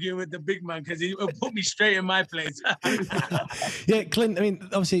or arguing with the big man, because he'll put me straight in my place. Yeah, Clint. I mean,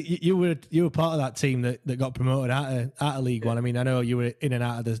 obviously, you were part of that team that got promoted out of League One. I mean, I know you were in and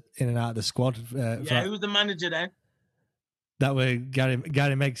out of the squad. Who was the manager then? That were Gary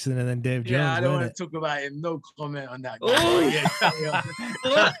Megson and then Dave Jones. Yeah, I don't want to talk about him. No comment on that.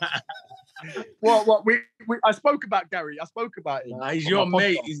 What? I spoke about Gary. I spoke about him. He's your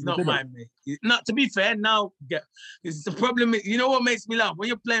mate. He's not my mate. Not to be fair. Now, it's the problem. You know what makes me laugh? When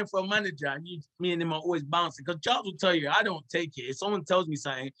you're playing for a manager and me and him are always bouncing. Because Charles will tell you, I don't take it. If someone tells me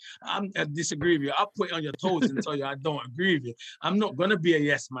something, I disagree with you. I'll put it on your toes and tell you I don't agree with you. I'm not gonna be a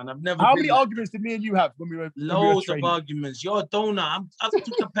yes man. I've never. How many arguments did me and you have when we were? Loads of arguments. You're a donor. I've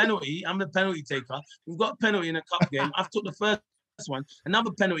took the penalty. I'm the penalty taker. We've got a penalty in a cup game. I've took the first one.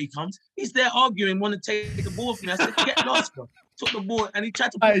 Another penalty comes. He's there arguing, want to take the ball from me. I said, get lost, bro. Took the ball and he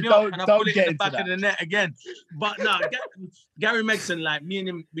tried to put me up, and I put it in the back of the net again. But no, Gary Megson, like me and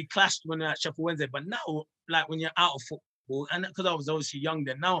him, we clashed when we were at Sheffield Wednesday. But now, like when you're out of football, and because I was obviously young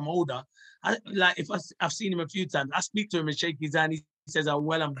then, now I'm older. I've seen him a few times. I speak to him and shake his hand. He says how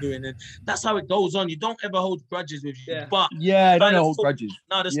well I'm doing, and that's how it goes on. You don't ever hold grudges with you. But I don't hold grudges.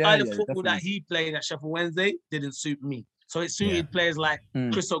 No, the style of football that he played at Sheffield Wednesday didn't suit me. So it suited players like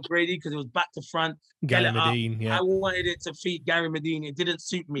Chris O'Grady, because it was back to front. Gary Medine, I wanted it to feed Gary Medine. It didn't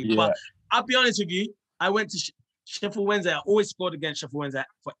suit me. But I'll be honest with you, I went to Sheffield Wednesday. I always scored against Sheffield Wednesday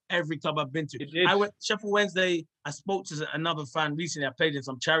for every club I've been to. I went to Sheffield Wednesday. I spoke to another fan recently. I played in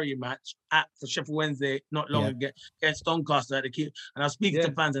some charity match for Sheffield Wednesday not long ago against Doncaster at the key. And I was speaking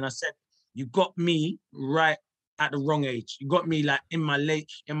to fans and I said, you got me right at the wrong age. You got me like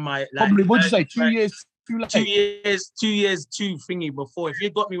probably, what'd you say, 2 years? 2 years too thingy before. If you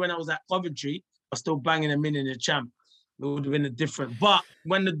got me when I was at Coventry, I was still banging them in the champ. It would have been a different. But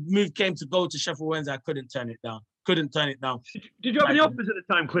when the move came to go to Sheffield Wednesday, I couldn't turn it down. Did you have any offers at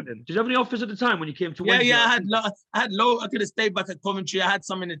the time, Clinton? Did you have any offers at the time when you came to Wednesday? Yeah, I had low. I could have stayed back at Coventry. I had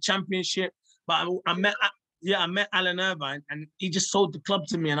some in the Championship, but I met Alan Irvine, and he just sold the club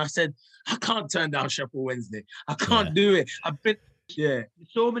to me, and I said, I can't turn down Sheffield Wednesday. I can't do it.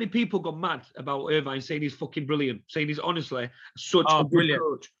 So many people got mad about Irvine, saying he's fucking brilliant, saying he's honestly such a brilliant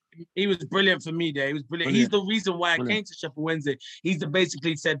coach. He was brilliant for me there. He was brilliant. He's the reason why I came to Sheffield Wednesday. He's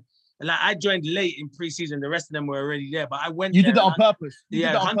basically said, like, I joined late in pre-season. The rest of them were already there, but I went. You did that on purpose.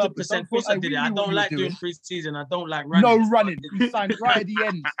 100%. Of course I did it. I don't like doing pre-season. I don't like running. No running. He signed right at the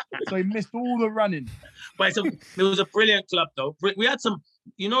end, so he missed all the running. But it was a brilliant club, though. We had some,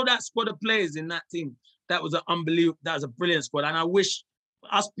 that squad of players in that team. That was a brilliant squad, and I wish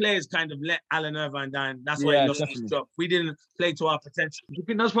us players kind of let Alan Irvine down. That's why he lost his job. We didn't play to our potential. You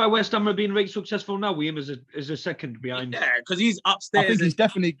think that's why West Ham are being very successful now with him as a second behind? Yeah, because he's upstairs. I think he's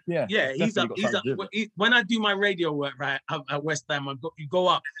definitely, he's up. When I do my radio work at West Ham, you go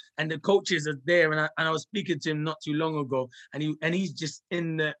up and the coaches are there, and I was speaking to him not too long ago, and he's just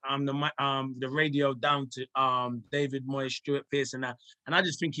in the radio down to David Moyes, Stuart Pearce, and that, and I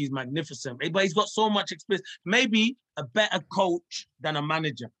just think he's magnificent. But he's got so much experience. Maybe a better coach than a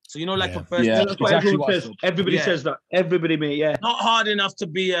manager. So like a first. Yeah, that's what everyone says. Everybody says that. Everybody, mate. Yeah. Not hard enough to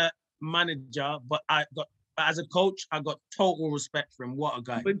be a manager, but as a coach, I got total respect for him. What a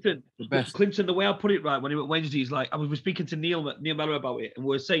guy. Clinton, the way I put it right when he went Wednesday, he's like, I was speaking to Neil Mellor about it, and we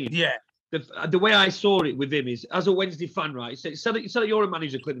were saying, the way I saw it with him is, as a Wednesday fan, right? Say that you're a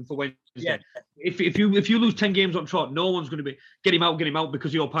manager, Clinton, for Wednesday. Yeah. If you lose 10 games on trot, no one's going to be get him out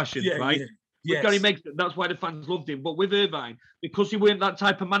because of your passion, right? Yeah. With Gary Megson, that's why the fans loved him. But with Irvine, because he weren't that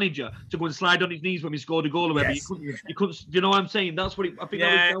type of manager to go and slide on his knees when he scored a goal or whatever, you couldn't. Do you know what I'm saying? That's what I think.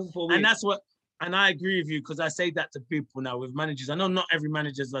 That was down for. And that's what. And I agree with you, because I say that to people now with managers. I know not every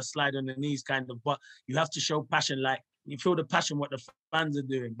manager's a slide on the knees kind of, but you have to show passion. Like, you feel the passion what the fans are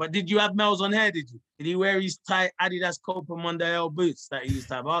doing. But did you have Mel's on hair? Did you? Did he wear his tight Adidas Copa Mondale boots that he used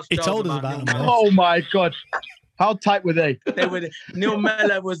to have? He told us about them. Oh my God. How tight were they? They were. Neil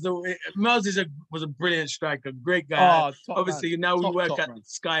Mellor was was a brilliant striker, great guy. Obviously, now we work at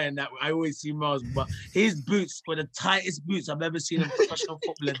Sky and that. I always see Miles, but his boots were the tightest boots I've ever seen a professional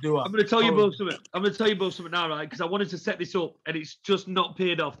footballer do. I'm going to tell you both something. I'm going to tell you both something now, right? Because I wanted to set this up, and it's just not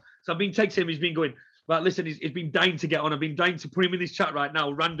paid off. So I've been texting him. He's been going, right, listen, he's been dying to get on. I've been dying to put him in this chat right now,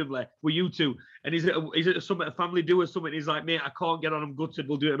 randomly, with you two. And is it something, a family do or something? He's like, mate, I can't get on. I'm gutted.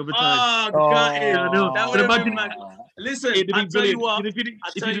 We'll do it another time. Oh, got it. I know. That would have been mad. Listen, I'll tell you what.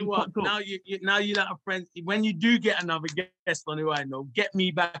 Now you lot are friends. When you do get another guest on who I know, get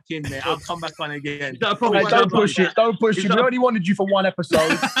me back in there. I'll come back on again. Don't push it. Don't push it. We only wanted you for one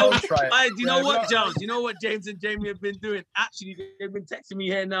episode. Don't try it. Do you know what, Giles? You know what James and Jamie have been doing? Actually, they've been texting me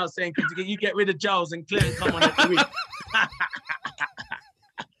here now saying, could you get rid of Giles and Clinton come on every week?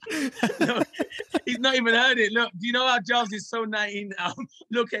 No, he's not even heard it. Look, do you know how Giles is so 19?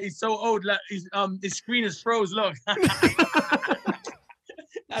 Look, he's so old. Like his screen is froze. Look,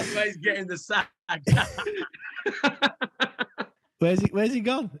 that's why he's getting the sack. Where's he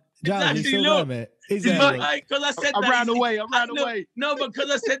gone? Giles, he's still there, mate. He's there. Because I said I ran away. No,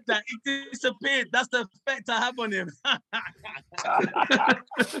 because I said that he disappeared. That's the effect I have on him.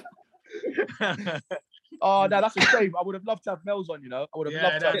 Oh, no, that's a shame. I would have loved to have Mel's on, you know. I would have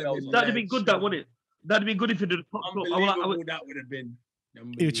loved to have Mel's on. That'd have been good, that, wouldn't it? That'd have been good if it had popped up. That would have been.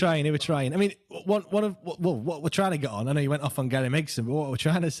 He was trying. I mean, what we're trying to get on. I know you went off on Gary Megson, but what we're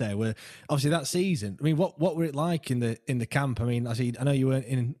trying to say, were obviously that season. I mean, what were it like in the camp? I mean, I know you were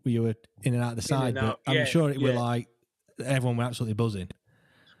in and out the side, but I'm sure it were like everyone were absolutely buzzing.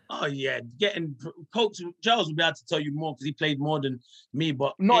 Oh yeah, Coach Giles will be able to tell you more because he played more than me.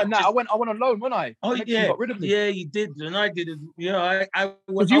 But not in that. I went on loan, wasn't I? Oh yeah, got rid of me. Yeah, you did, and I did. Yeah, I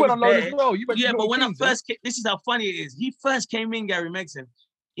was. You went on loan as well. But when I first came, this is how funny it is. He first came in, Gary Megson.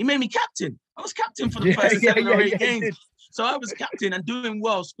 He made me captain. I was captain for the first 7 or 8 games. So I was captain and doing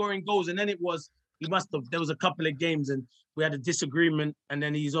well, scoring goals. And then there was a couple of games and we had a disagreement. And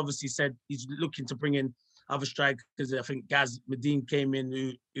then he's obviously said he's looking to bring in other strikers. I think Gaz Medine came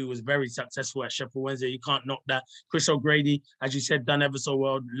in, who was very successful at Sheffield Wednesday. You can't knock that. Chris O'Grady, as you said, done ever so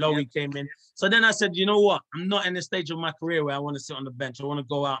well. Lowy came in. So then I said, you know what? I'm not in the stage of my career where I want to sit on the bench. I want to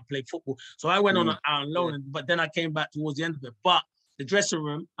go out and play football. So I went on loan, but then I came back towards the end of it. But the dressing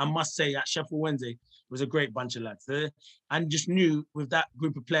room, I must say, at Sheffield Wednesday was a great bunch of lads. And just knew with that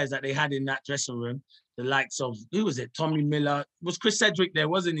group of players that they had in that dressing room, the likes of, who was it? Tommy Miller. Was Chris Sedgwick there,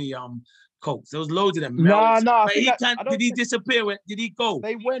 wasn't he? Coach. There was loads of them. No. Did he disappear? Did he go?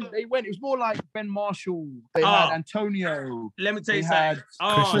 They went. It was more like Ben Marshall. They had Antonio. Let me tell you something.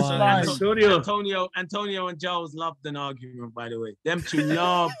 Antonio and Giles loved an argument, by the way. Them two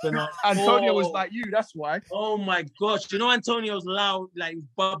loved an argument. Antonio was like you, that's why. Oh my gosh. You know, Antonio's loud, like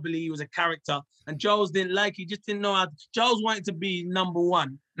bubbly, he was a character. And Giles didn't like, he just didn't know how. Giles wanted to be number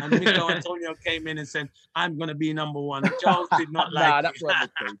one. And Mr. Antonio came in and said, I'm going to be number one. And Giles did not like that's what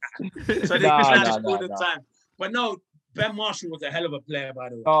it. So they clashed all the time. But no, Ben Marshall was a hell of a player, by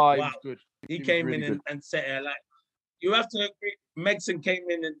the way. Oh, he was good. He came really in and said it. Like, you have to agree. Megson came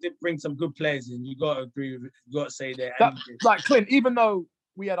in and did bring some good players in. You got to agree with it. You got to say that. Like, Clint, even though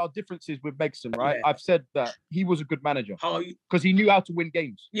we had our differences with Megson, right? Yeah. I've said that he was a good manager because he knew how to win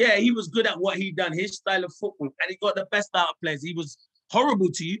games. Yeah, he was good at what he done, his style of football, and he got the best out of players. He was horrible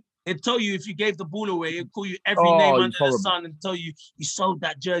to you. He'd tell you if you gave the ball away, he'd call you every name under the sun and tell you he sold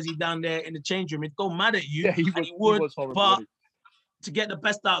that jersey down there in the change room. He'd go mad at you. Yeah, he would. But to get the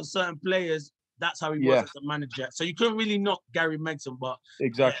best out of certain players, that's how he was as a manager. So you couldn't really knock Gary Megson, but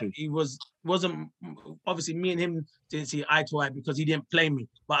exactly, he wasn't obviously me and him didn't see eye to eye because he didn't play me.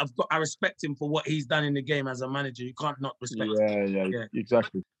 But I respect him for what he's done in the game as a manager. You can't not respect him. Yeah,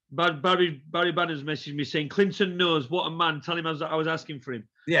 exactly. Barry Banners messaged me saying Clinton knows what a man. Tell him I was asking for him.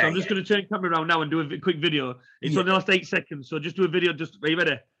 Yeah, so I'm just going to turn the camera around now and do a quick video. It's on the last 8 seconds, so just do a video. Are you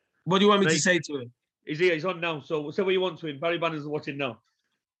ready? What do you want me to say to him? He's here. He's on now. So say what you want to him. Barry Banners is watching now.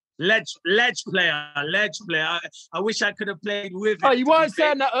 Ledge player. I wish I could have played with him. Oh, you weren't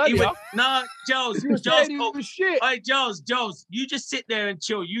saying that earlier. No, Giles. Giles, you just sit there and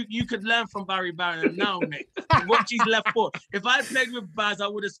chill. You could learn from Barry Barron now, mate. What he's left for. If I played with Baz, I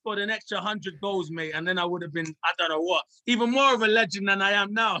would have scored an extra 100 goals, mate, and then I would have been, I don't know what, even more of a legend than I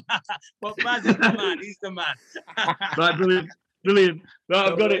am now. But Baz is the man. He's the man. Right, brilliant.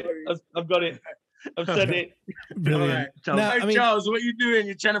 Right, I've got it. I've said it. Brilliant. Right. Now, Charles, what are you doing?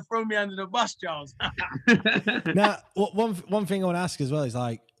 You're trying to throw me under the bus, Charles. Now, one thing I want to ask as well is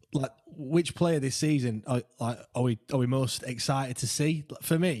like which player this season are we most excited to see?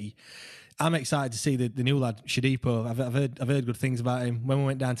 For me, I'm excited to see the new lad Shadipo. I've heard good things about him. When we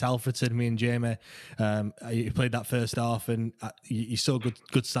went down to Alfreton, me and Jamie, he played that first half, and you saw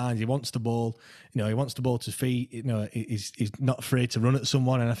good signs. He wants the ball. He wants the ball to feet. He's not afraid to run at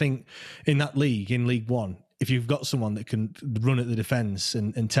someone. And I think in that league, in League One, if you've got someone that can run at the defence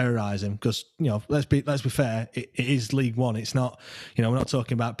and terrorise him, because let's be fair, it is League One. It's not, we're not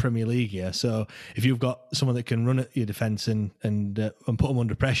talking about Premier League here. So if you've got someone that can run at your defence and put them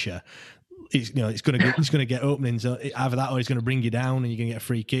under pressure, it's going to get openings. Either that or he's going to bring you down and you're going to get a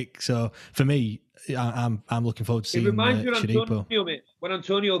free kick. So for me, I'm looking forward to seeing Shadipo. Antonio, mate, when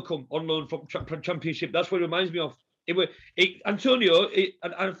Antonio come on loan from Championship, that's what it reminds me of. Antonio,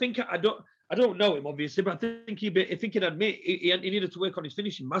 I don't know him obviously, but I think he'd admit he needed to work on his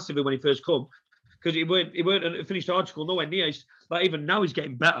finishing massively when he first come, because he weren't a finished article nowhere near. Like even now he's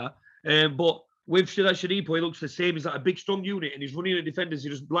getting better, but with Shadipo, he looks the same. He's like a big, strong unit, and he's running the defenders. He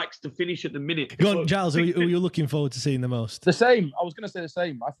just likes to finish at the minute. Go on, Giles. Who are you looking forward to seeing the most? The same. I was going to say the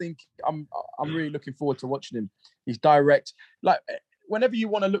same. I think I'm really looking forward to watching him. He's direct. Like whenever you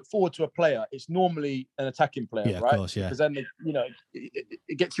want to look forward to a player, it's normally an attacking player, right? Of course, yeah. Because then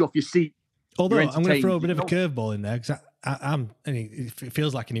it gets you off your seat. Although I'm going to throw a bit of a curveball in there, because it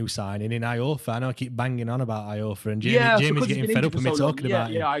feels like a new signing in Iorfa. I know I keep banging on about Iorfa, and Jamie's getting fed up with me talking about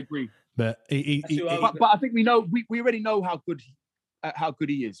him. Yeah, I agree. But but I think we already know how good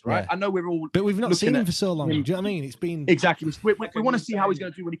he is, right? Yeah. I know we're all, but we've not seen him for so long. Do you know what I mean? It's been exactly. We want to see how he's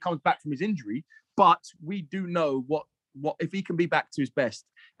going to do when he comes back from his injury, but we do know what if he can be back to his best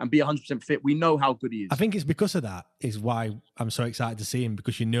and be 100% fit. We know how good he is. I think it's because of that is why I'm so excited to see him,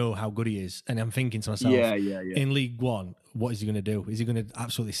 because you know how good he is, and I'm thinking to myself, in League One, what is he going to do? Is he going to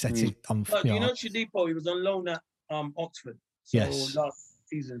absolutely set it on? Shadipo, he was on loan at Oxford. So yes. Last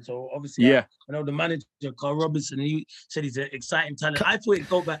season. So obviously, I know the manager, Carl Robertson, he said he's an exciting talent. I thought he'd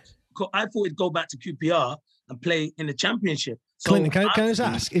go back to QPR and play in the Championship. So Clinton, can I just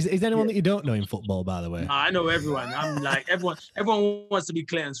ask, is there anyone that you don't know in football, by the way? I know everyone. I'm like, everyone wants to be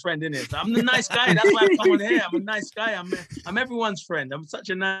Clinton's friend, innit? So I'm the nice guy. That's why I come on here. I'm a nice guy. I'm everyone's friend. I'm such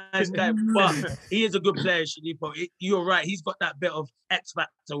a nice guy. But he is a good player, Shadipo. You're right. He's got that bit of X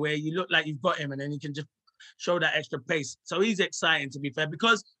factor where you look like you've got him and then he can just show that extra pace. So he's exciting, to be fair,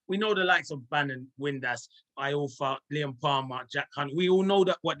 because we know the likes of Bannon, Windass, Iorfa, Liam Palmer, Jack Hunt. We all know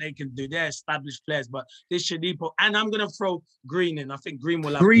that what they can do. They're established players, but this Shadipo, and I'm going to throw Green in. I think Green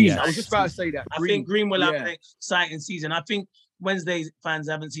will have... I was just about to say that. I think Green will have an exciting season. I think Wednesday fans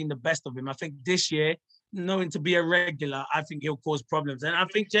haven't seen the best of him. I think this year, knowing to be a regular, I think he'll cause problems. And I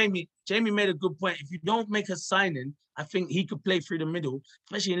think Jamie made a good point. If you don't make a signing, I think he could play through the middle,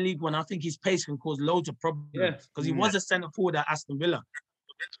 especially in League One. I think his pace can cause loads of problems because he was a centre forward at Aston Villa.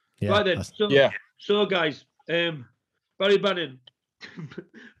 Yeah, right then. So guys, Barry Bannon,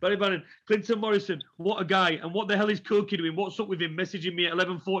 Clinton Morrison, what a guy. And what the hell is Koki doing? What's up with him messaging me at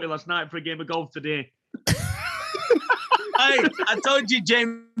 11:40 last night for a game of golf today? Hey, I told you,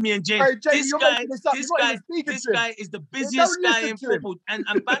 Jamie and James. Hey, Jamie, this guy is the busiest guy in football, and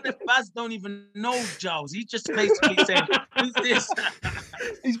Baz don't even know Giles. He just basically saying, "Who's this?"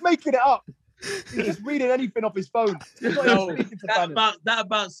 He's making it up. He's just reading anything off his phone. That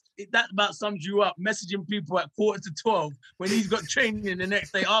about sums you up. Messaging people at 11:45 when he's got training the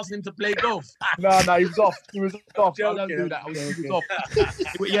next day, asking him to play golf. No, he was off. He was off. I don't do that. He was off.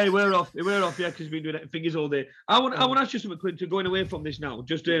 Yeah, we're off. We're off. Yeah, because he's been doing fingers all day. I want to ask you something, Clinton. Going away from this now,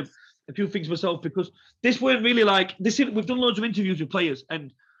 just a few things myself, because this weren't really like this. We've done loads of interviews with players,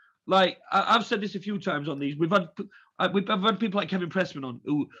 and like I've said this a few times on these. I've had people like Kevin Pressman on,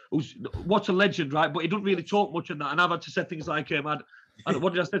 who's what's a legend, right? But he don't really talk much on that. And I've had to say things like,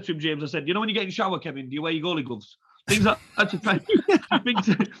 what did I say to him, James? I said, when you get in the shower, Kevin, do you wear your goalie gloves? Things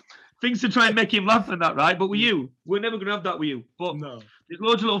to try and make him laugh and that, right? But with you, we're never going to have that with you. But there's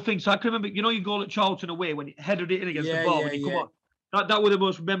loads of little things. So I can remember, your goal at Charlton away when you headed it in against the ball when you come on. That was the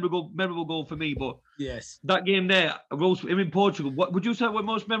most memorable goal for me. But that game there, him in Portugal. What would you say was the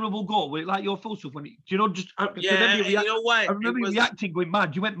most memorable goal? Was it like your full stuff? You know why? I remember you reacting, going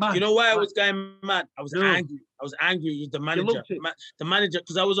mad. You went mad. You know why I was going mad? I was angry. I was angry with the manager. The manager,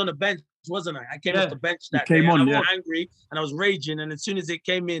 because I was on the bench, wasn't I? I came off the bench that day. I was angry and I was raging. And as soon as it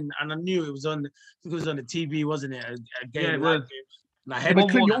came in, and I knew it was on, I think it was on the TV, wasn't it? A game. But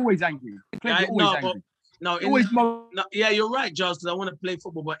you're always angry. You're right, Giles, because I want to play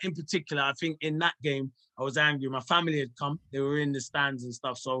football. But in particular, I think in that game, I was angry. My family had come. They were in the stands and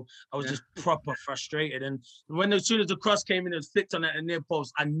stuff. So I was just proper frustrated. And as soon as the cross came in and flicked on at the near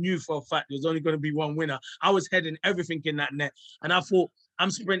post, I knew for a fact there was only going to be one winner. I was heading everything in that net. And I thought, I'm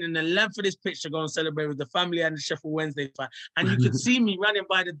sprinting the length of this pitch to go and celebrate with the family and the Sheffield Wednesday fan. And you could see me running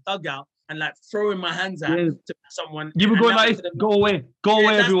by the dugout and like throwing my hands out to someone. You were going like, go away,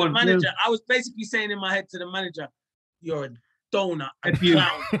 everyone. The manager. I was basically saying in my head to the manager, "You're a donut, a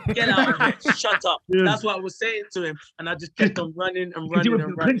clown. Get out of here. Shut up." Yeah. That's what I was saying to him, and I just kept on running and running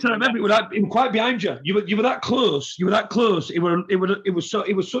and running. I remember it was quite behind you. You were that close.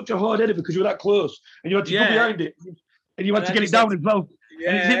 It was such a hard header because you were that close, and you had to go behind it, and you had to get it down as well.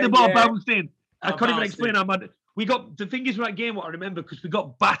 And it's hit the ball bounced in. I couldn't even explain how mad. We got the thing is right game. What I remember because we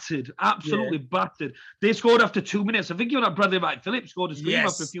got battered, absolutely battered. They scored after 2 minutes. I think you and Bradley Wright Phillips scored a scream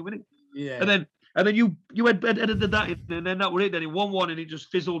after a few minutes. Yeah, and then you had edited that, and then that was it. Then it 1-1, and it just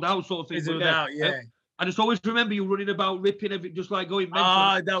fizzled out, sort of thing. Fizzled out, yeah. I just always remember you running about, ripping everything, just like going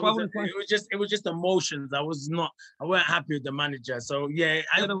mental. It was just emotions. I weren't happy with the manager. So I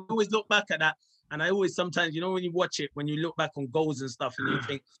always look back at that. And I always sometimes, when you watch it, when you look back on goals and stuff, and you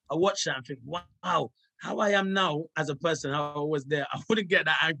think, I watch that and think, wow, how I am now as a person, how I was there, I wouldn't get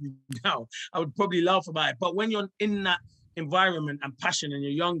that angry now. I would probably laugh about it. But when you're in that environment and passion and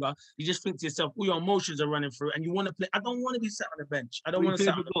you're younger, you just think to yourself, all your emotions are running through and you want to play. I don't want to be sat on the bench. I don't want to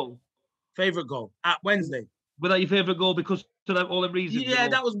sit on the goal. Favorite goal at Wednesday. Was that your favorite goal because to all them reasons? Yeah,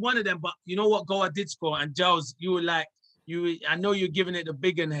 that was one of them. But you know what goal I did score? And Giles, you were like, I know you're giving it the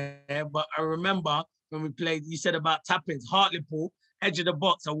big one here, but I remember when we played, you said about tappings, Hartlepool, edge of the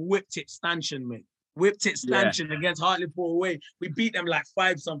box, I whipped it stanchion, mate. Whipped it stanchion against Hartlepool away. We beat them like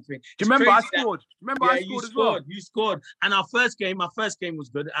 5-something. Do you remember I scored? I scored as well. You scored. And my first game was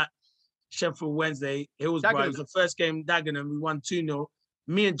good at Sheffield Wednesday. It was the first game, Dagenham. We won 2-0.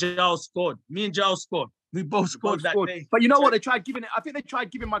 Me and Giles scored. We both scored that day. But you know what? They tried giving it. I think they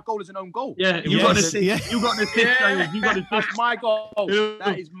tried giving my goal as an own goal. Yeah, you got an assist. You got an assist. You got an assist. That's my goal.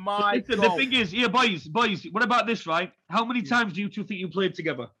 That is my goal. The thing is, boys. What about this? Right? How many times do you two think you played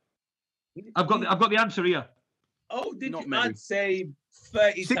together? I've got the answer here. Oh, did you? I'd say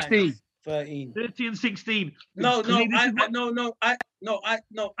 30 16. Times. 13. 30 and 16. No. I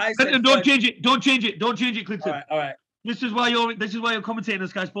said don't change it. Don't change it, Clinton. All right. This is why you're commentating on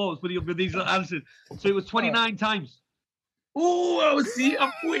Sky Sports with these little answers. So it was 29 times. Oh, I see.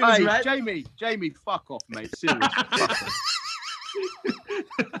 I thought it was right. Jamie, fuck off, mate. Seriously.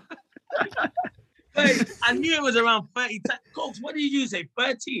 Hey, I knew it was around 30 times. Coach, what did you say?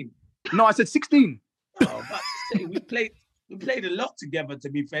 13? No, I said 16. Oh, about to say, we played a lot together, to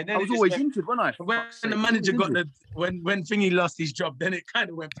be fair. Then I was always injured, wasn't I? When the manager got when Thingy lost his job, then it kind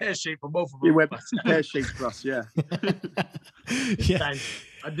of went pear-shaped for both of us. It went pear-shaped for us, yeah.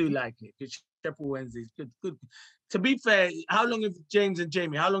 I do like it. Sheffield Wednesday is good. To be fair, how long have James and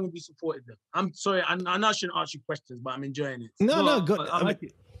Jamie, how long have you supported them? I'm sorry, I know I shouldn't ask you questions, but I'm enjoying it. No, good. I like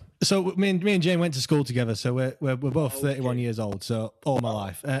it. So me and Jane went to school together. So we're both 31 years old. So all my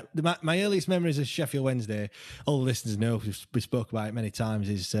life, my earliest memories of Sheffield Wednesday, all the listeners know we spoke about it many times.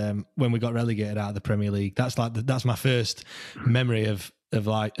 Is when we got relegated out of the Premier League. That's that's my first memory of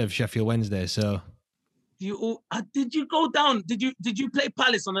Sheffield Wednesday. So did you go down? Did you play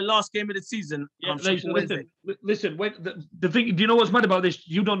Palace on the last game of the season? Yeah, listen. When the thing, do you know what's mad about this?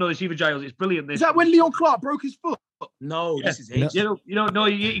 You don't know this either, Giles. It's brilliant. Is that when Leon Clark broke his foot? No, this is age. No,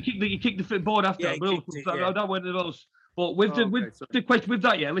 you kicked the footboard after. Yeah, that went to those. But with the question with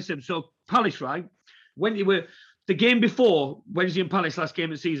that, listen. So Palace, right? When you were the game before Wednesday and Palace last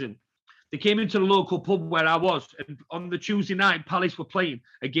game of the season, they came into the local pub where I was, and on the Tuesday night, Palace were playing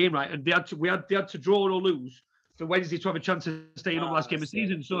a game, right? And they had to draw or lose for Wednesday to have a chance of staying on last game of the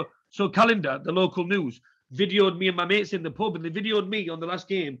season. So Calendar, the local news, videoed me and my mates in the pub, and they videoed me on the last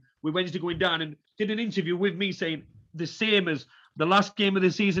game with Wednesday going down, and did an interview with me saying the same as the last game of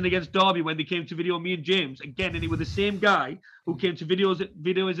the season against Derby when they came to video me and James again, and it was the same guy who came to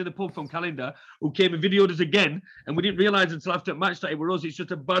videos in the pub from Calendar, who came and videoed us again, and we didn't realise until after the match that it was us. It's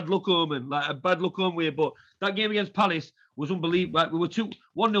just a bad luck omen, like a bad luck home way. But that game against Palace was unbelievable. Like, we were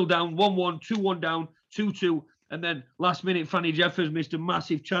 1-0 down, 1-1, 2-1 down, 2-2. And then last minute, Franny Jeffers missed a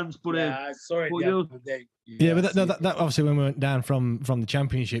massive chance. But I saw it the other day. Yeah, but that obviously when we went down from the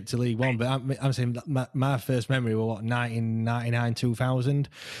Championship to League One. But I'm saying that my first memory was 1999, 2000.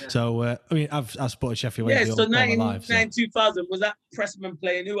 Yeah. So I mean, I've supported Sheffield Wednesday all my life. 1999, 2000 was that Pressman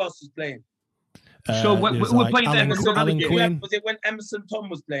playing? Who else was playing? So we're playing Alan Quinn. Was it when Emerson Tom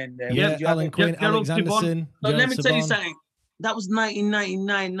was playing there? Yeah, Alan Quinn, Alex Anderson. So let me tell you something. That was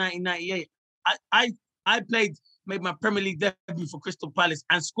 1999, 1998. I made my Premier League debut for Crystal Palace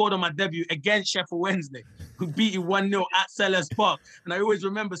and scored on my debut against Sheffield Wednesday, who beat you 1-0 at Sellers Park. And I always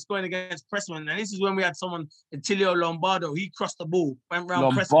remember scoring against Pressman. And this is when we had someone, Attilio Lombardo. He crossed the ball, went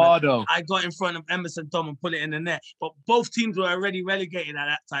round Pressman. I got in front of Emerson Tom and put it in the net. But both teams were already relegated at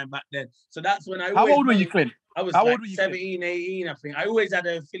that time back then. So that's when I How old were you, Clint? I was How like old were you, 17, 18, I think. I always had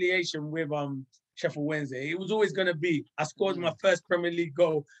an affiliation with Sheffield Wednesday. It was always going to be, I scored my first Premier League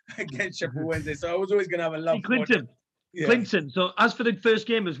goal against Sheffield Wednesday. So I was always going to have a love for them. Clinton. So as for the first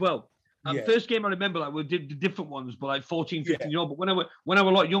game as well, Yeah. first game I remember, like, we did the different ones, but like 14, 15 Yeah. year old. But when I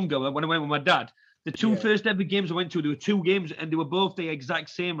was a lot younger, when I went with my dad, the two first ever games I went to, there were 2 games and they were both the exact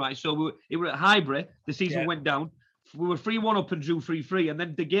same, right? So it were at Highbury. The season went down. We were 3-1 up and drew 3-3. And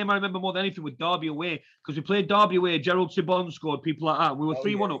then the game I remember more than anything with Derby away, because we played Derby away. Gerald Sibon scored, people like that. We were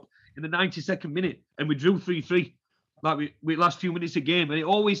 3-1 up in the 92nd minute and we drew 3-3. Like we last few minutes of game. And it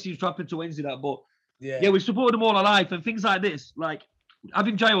always seems to happen to Wednesday that. But yeah, we supported them all our life. And things like this, like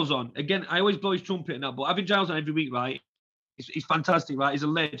having Giles on, again, I always blow his trumpet and that, but having Giles on every week, right? He's fantastic, right? He's a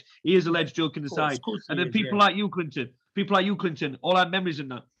ledge. He is a ledge, joking aside. And then people like you, Clinton, all our memories and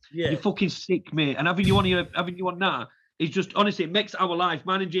that. Yeah. You're fucking sick, mate. And having you on here, having you on that, it's just, honestly, it makes our life,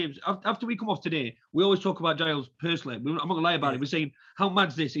 mine and James, after we come off today, we always talk about Giles personally. I'm not going to lie about it. We're saying, how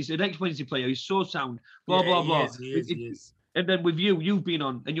mad's this? He's an ex-Wednesday player. He's so sound, blah, blah, blah. He is. And then with you've been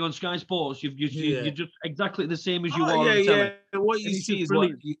on, and you're on Sky Sports, you're just exactly the same as you are on the telly. What you see is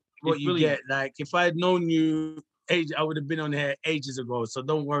what you get. Like, if I had known you, I would have been on here ages ago, so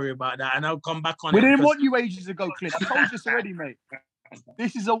don't worry about that. And I'll come back on. We didn't want you ages ago, Clint. I told you this already, mate.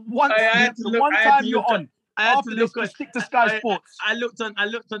 This is one time you're on. I had to look stick to Sky Sports. I looked on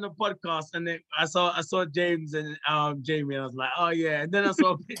the podcast and then I saw James and Jamie and I was like, oh yeah. And then I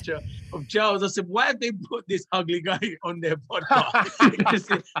saw a picture of Giles. I said, why have they put this ugly guy on their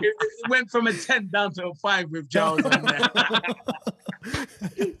podcast? it went from a 10 down to a 5 with Giles on there.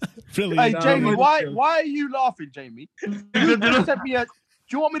 Hey Jamie, why are you laughing, Jamie? You just sent me a. Do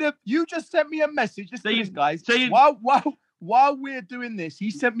you want me to? You just sent me a message. Listen to this, guys. While we're doing this, he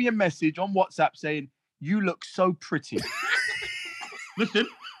sent me a message on WhatsApp saying, "You look so pretty." Listen,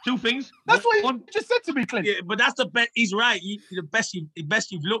 2 things. That's what you just said to me, Clint. Yeah, but that's the best. He's right. The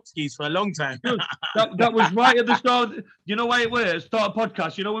best you've looked, Keith, for a long time. that was right at the start. You know why it was? Start a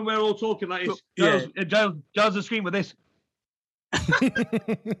podcast. You know when we're all talking like this. Giles the screen with this.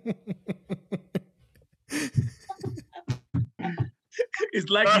 It's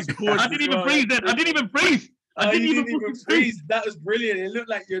like he's bored. I didn't even freeze then. I didn't even freeze. I didn't even freeze. That was brilliant. It looked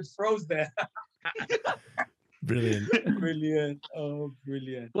like you'd froze there. Brilliant. Brilliant. Oh,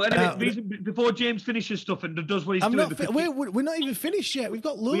 brilliant. But anyway, before James finishes stuff and does what he's doing. We're not even finished yet. We've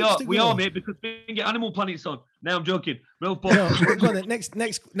got loads to go. We are, mate, because we can get Animal Planets on. Now I'm joking. No, go on then.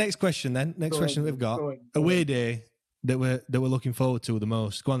 Next question then. Next question we've got. Away day that we're looking forward to the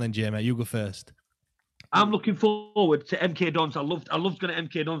most. Go on then, Jamie. You go first. I'm looking forward to MK Dons. I loved going to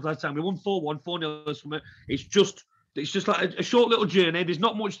MK Dons last time. We won 4-1, 4-0. It's just like a short little journey. There's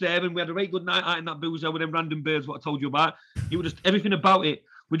not much there, and we had a very good night out in that boozer with them random birds. What I told you about, it was just everything about it.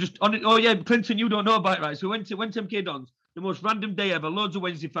 We just on it. Oh yeah, Clinton, you don't know about it, right? So we went to MK Dons, the most random day ever. Loads of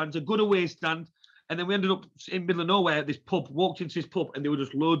Wednesday fans, a good away stand, and then we ended up in the middle of nowhere at this pub. Walked into this pub, and there were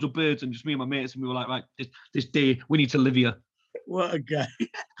just loads of birds, and just me and my mates, and we were like, right, this day we need to live here. What a guy!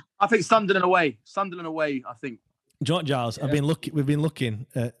 I think Sunderland away. I think. Giles, yeah. We've been looking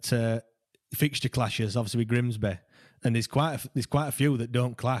at fixture clashes, obviously with Grimsby, and there's quite a few that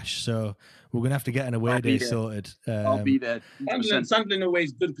don't clash. So we're gonna have to get an away day sorted. I'll be there. Sunderland away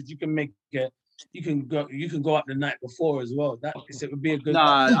is good because you can make it. You can go up the night before as well. It would be a good.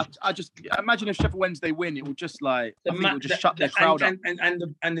 Nah, I just imagine if Sheffield Wednesday win, it will just like it will just shut their crowd up.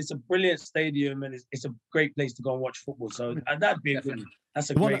 And it's a brilliant stadium and it's a great place to go and watch football. So that'd be a good. That's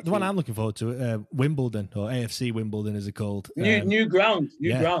a great the one I'm looking forward to. Wimbledon or AFC Wimbledon, as it called. New ground.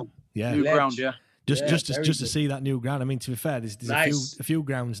 Yeah. New ground. Yeah. Just to see that new ground. I mean, to be fair, there's a few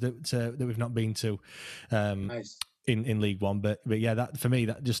grounds that we've not been to. Nice. In League One, but yeah, that for me,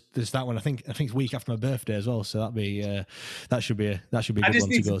 that one. I think it's week after my birthday as well, so that should be a good one to go to. I just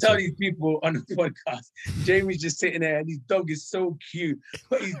need to tell these people on the podcast, Jamie's just sitting there and his dog is so cute,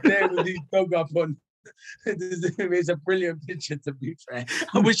 but he's there with his dog up on. It's a brilliant picture, to be fair.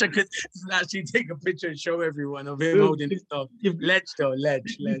 I wish I could actually take a picture and show everyone of him holding his dog. Ledge.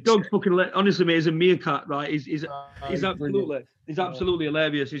 Dog's fucking honestly, mate, he's a meerkat, right? He's absolutely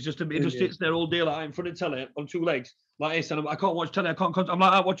hilarious. He just sits there all day like in front of telly on 2 legs like this, and I can't watch telly. I'm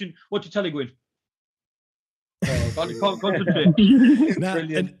like watching telly going. Can't concentrate. Now,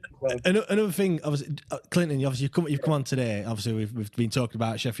 another thing, obviously, Clinton, obviously you've come on today. Obviously, we've been talking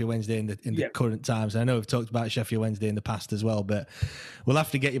about Sheffield Wednesday in the current times. I know we've talked about Sheffield Wednesday in the past as well, but we'll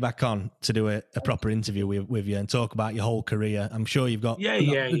have to get you back on to do a proper interview with you and talk about your whole career. I'm sure you've got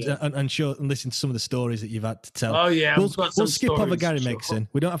and listen to some of the stories that you've had to tell. Oh yeah, we'll skip over Gary Megson.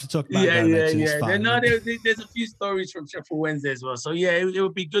 We don't have to talk about Gary Megson. It's fine. There's a few stories from Sheffield Wednesday as well. So yeah, it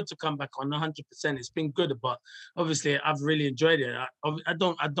would be good to come back on 100%. It's been good, but obviously I've really enjoyed it. I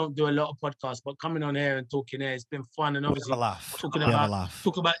don't do a lot of podcasts, but coming on here and talking here, it's been fun. And obviously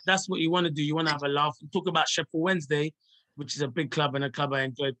talk about that's what you want to do. You want to have a laugh and talk about Sheffield Wednesday, which is a big club and a club I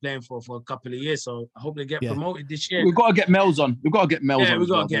enjoyed playing for a couple of years. So I hope they get promoted this year. We've got to get Mel's on. We've got to get Mel's on. We've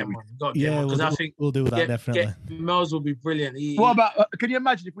got to get him on. Because I think we'll do that definitely. Mel's will be brilliant. What about? Can you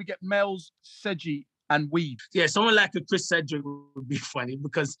imagine if we get Mel's, Sedgy, and Weed? Yeah, someone like a Chris Sedgwick would be funny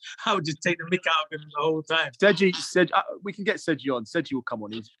because I would just take the mick out of him the whole time. Sedgy, we can get Sedgy on. Sedgy will come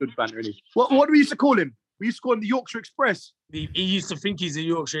on. He's good banter, isn't he? What do we used to call him? We used to call him the Yorkshire Express. He used to think he's a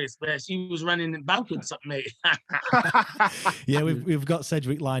Yorkshire Express. He was running backwards, mate. Yeah, we've got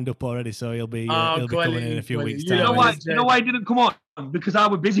Sedgwick lined up already, so he'll be coming in a few weeks' time. You know why he didn't come on? Because I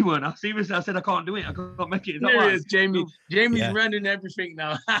was busy, weren't I? Seriously, I said I can't do it. I can't make it. Serious, Jamie. Jamie's running everything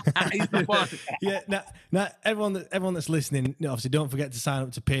now. He's the boss. Yeah. Now, everyone that's listening, obviously, don't forget to sign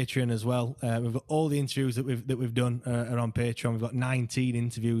up to Patreon as well. We've got all the interviews that we've done are on Patreon. We've got 19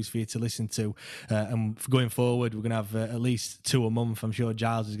 interviews for you to listen to, and going forward, we're going to have at least 2 a month. I'm sure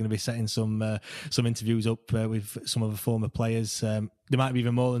Giles is going to be setting some interviews up with some of the former players. There might be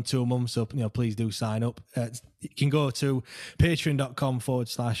even more than 2 a month, so please do sign up. You can go to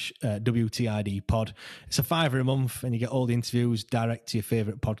patreon.com/WTID pod. It's a $5 a month, and you get all the interviews direct to your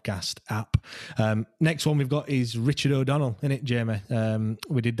favourite podcast app. Next one we've got is Richard O'Donnell, isn't it, Jamie?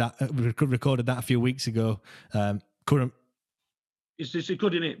 We did that. We recorded that a few weeks ago. Current. It's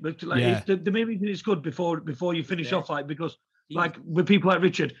good, isn't it? But the main reason it's good before you finish off, because with people like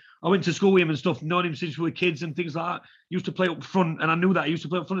Richard, I went to school with him and stuff, known him since we were kids and things like that. Used to play up front, and I knew that. I used to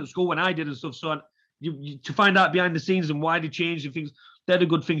play up front at school when I did and stuff. So you to find out behind the scenes and why they changed and things, they're the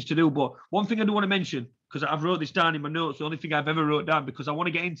good things to do. But one thing I do want to mention, because I've wrote this down in my notes, the only thing I've ever wrote down, because I want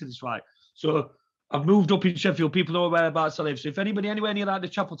to get into this, right? So I've moved up in Sheffield. People know whereabouts I live. So if anybody anywhere near like the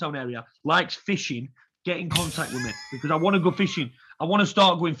Chapeltown area likes fishing, get in contact with me, because I want to go fishing. I want to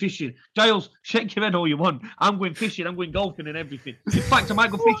start going fishing. Giles, shake your head all you want. I'm going fishing. I'm going golfing and everything. In fact, I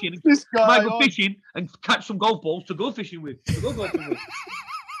might go fishing. Fishing and catch some golf balls to go fishing with. To go golfing with.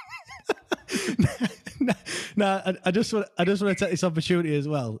 No, I just want to take this opportunity as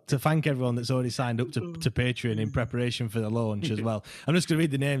well to thank everyone that's already signed up to Patreon in preparation for the launch as well. I'm just going to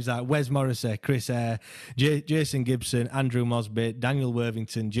read the names out: Wes Morrison, Chris Eyre, Jason Gibson, Andrew Mosby, Daniel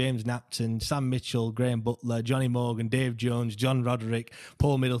Worthington, James Napton, Sam Mitchell, Graham Butler, Johnny Morgan, Dave Jones, John Roderick,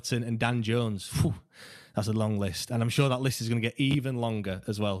 Paul Middleton, and Dan Jones. Whew, that's a long list, and I'm sure that list is going to get even longer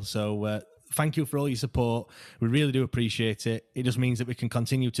as well. So thank you for all your support. We really do appreciate it. It just means that we can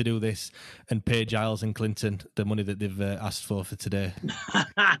continue to do this and pay Giles and Clinton the money that they've asked for today.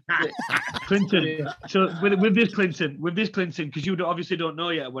 Clinton. So with this Clinton, because you obviously don't know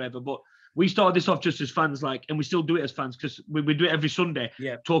yet or whatever, but we started this off just as fans, and we still do it as fans, because we do it every Sunday,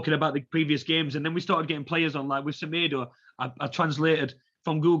 talking about the previous games. And then we started getting players on, like with Semedo. I translated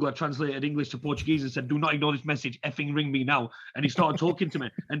from Google, I translated English to Portuguese and said, "Do not ignore this message, effing ring me now." And he started talking to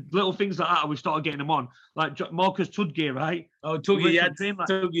me. And little things like that, we started getting him on. Like Marcus Tudgay, right? Oh, Tuggy,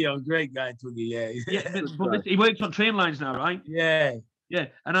 Tuggy, great guy, Tuggy, but he works on train lines now, right? Yeah. Yeah,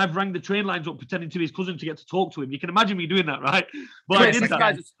 and I've rang the train lines up pretending to be his cousin to get to talk to him. You can imagine me doing that, right? But Chris, this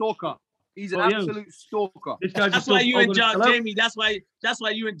guy's a stalker. He's an absolute stalker. That's why you and Giles, Jamie, that's why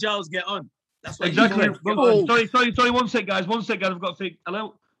you and Giles get on. That's why exactly. Sorry, one sec, guys. I've got to think.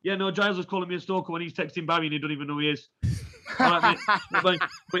 Hello? Yeah, no, Giles is calling me a stalker when he's texting Barry and he doesn't even know who he is. All right, but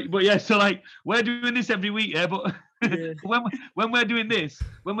yeah, so we're doing this every week, but when we're doing this,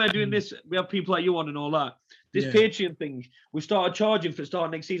 we have people like you on and all that. This Patreon thing, we started charging for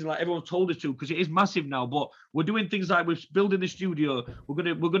starting next season, like everyone told us to, because it is massive now. But we're doing things like we're building the studio.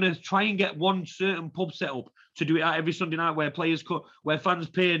 We're gonna try and get one certain pub set up to do it out every Sunday night, where where fans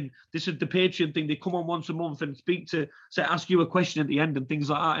pay. And this is the Patreon thing. They come on once a month and ask you a question at the end and things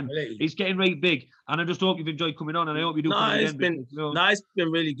like that. And it's getting really big. And I just hope you've enjoyed coming on, and I hope you do. It's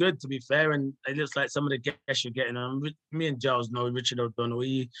been really good, to be fair. And it looks like some of the guests you're getting on. Me and Giles know Richard O'Donnell.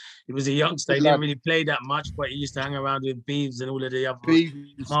 He was a youngster. He didn't really play that much, but he used to hang around with Beeves and all of the other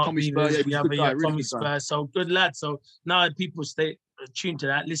Tommy Spurs. Tommy Spurs. So good lad. So now people tune to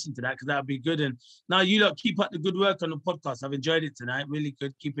that, listen to that, because that would be good. And now you lot keep up the good work on the podcast. I've enjoyed it tonight. Really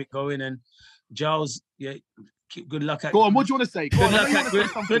good. Keep it going. And Giles, yeah, good luck at... Go on, what do you want to say?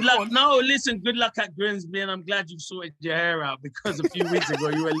 Good luck. No, listen, good luck at Grimsby, and I'm glad you've sorted your hair out, because a few weeks ago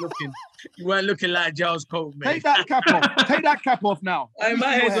you weren't looking like Giles Cope, mate. Take that cap off. Take that cap off now. Hey, my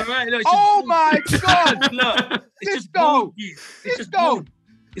hair's all right. Look, oh my God! Look, it's just bald. It's just bald.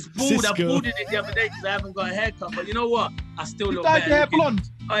 It's bald. I balded it the other day because I haven't got a haircut. But you know what? I still look better. Dyed your hair blonde?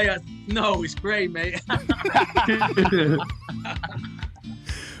 Oh, yeah. No, it's grey, mate.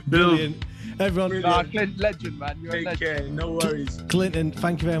 Brilliant. Everyone, Clint, legend, man. You're a legend. Care. No worries. Clinton,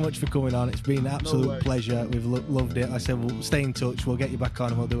 thank you very much for coming on. It's been an absolute pleasure. We've loved it. Like I said, we'll stay in touch. We'll get you back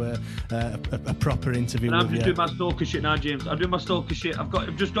on and we'll do a proper interview and with I'm just doing my stalker shit now, James. I'm doing my stalker shit.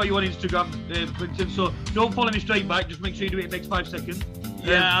 I've just got you on Instagram, Clinton. So don't follow me straight back. Just make sure you do it in the next 5 seconds.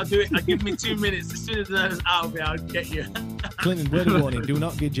 Yeah, I'll do it. Give me 2 minutes. As soon as that's out of it, I'll get you. Clinton, word of warning, do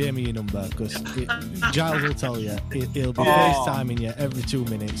not give Jamie your number, because Giles will tell you. He'll be FaceTiming you every 2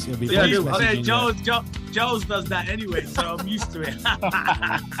 minutes. He'll be Giles does that anyway, so I'm used to it.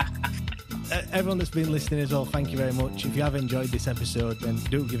 Everyone that's been listening as well, thank you very much. If you have enjoyed this episode, then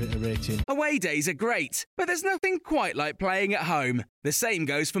do give it a rating. Away days are great, but there's nothing quite like playing at home. The same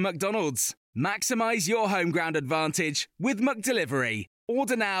goes for McDonald's. Maximise your home ground advantage with McDelivery.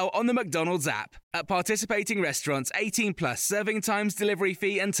 Order now on the McDonald's app. At participating restaurants, 18 plus, serving times, delivery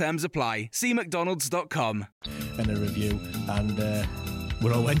fee and terms apply. See mcdonalds.com. And a review. And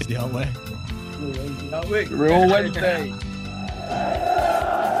we're all Wednesday, aren't we? We're all Wednesday.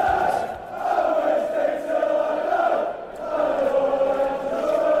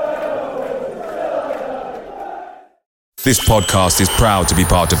 This podcast is proud to be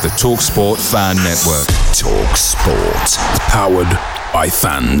part of the TalkSport Fan Network. TalkSport. Powered by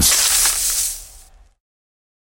fans.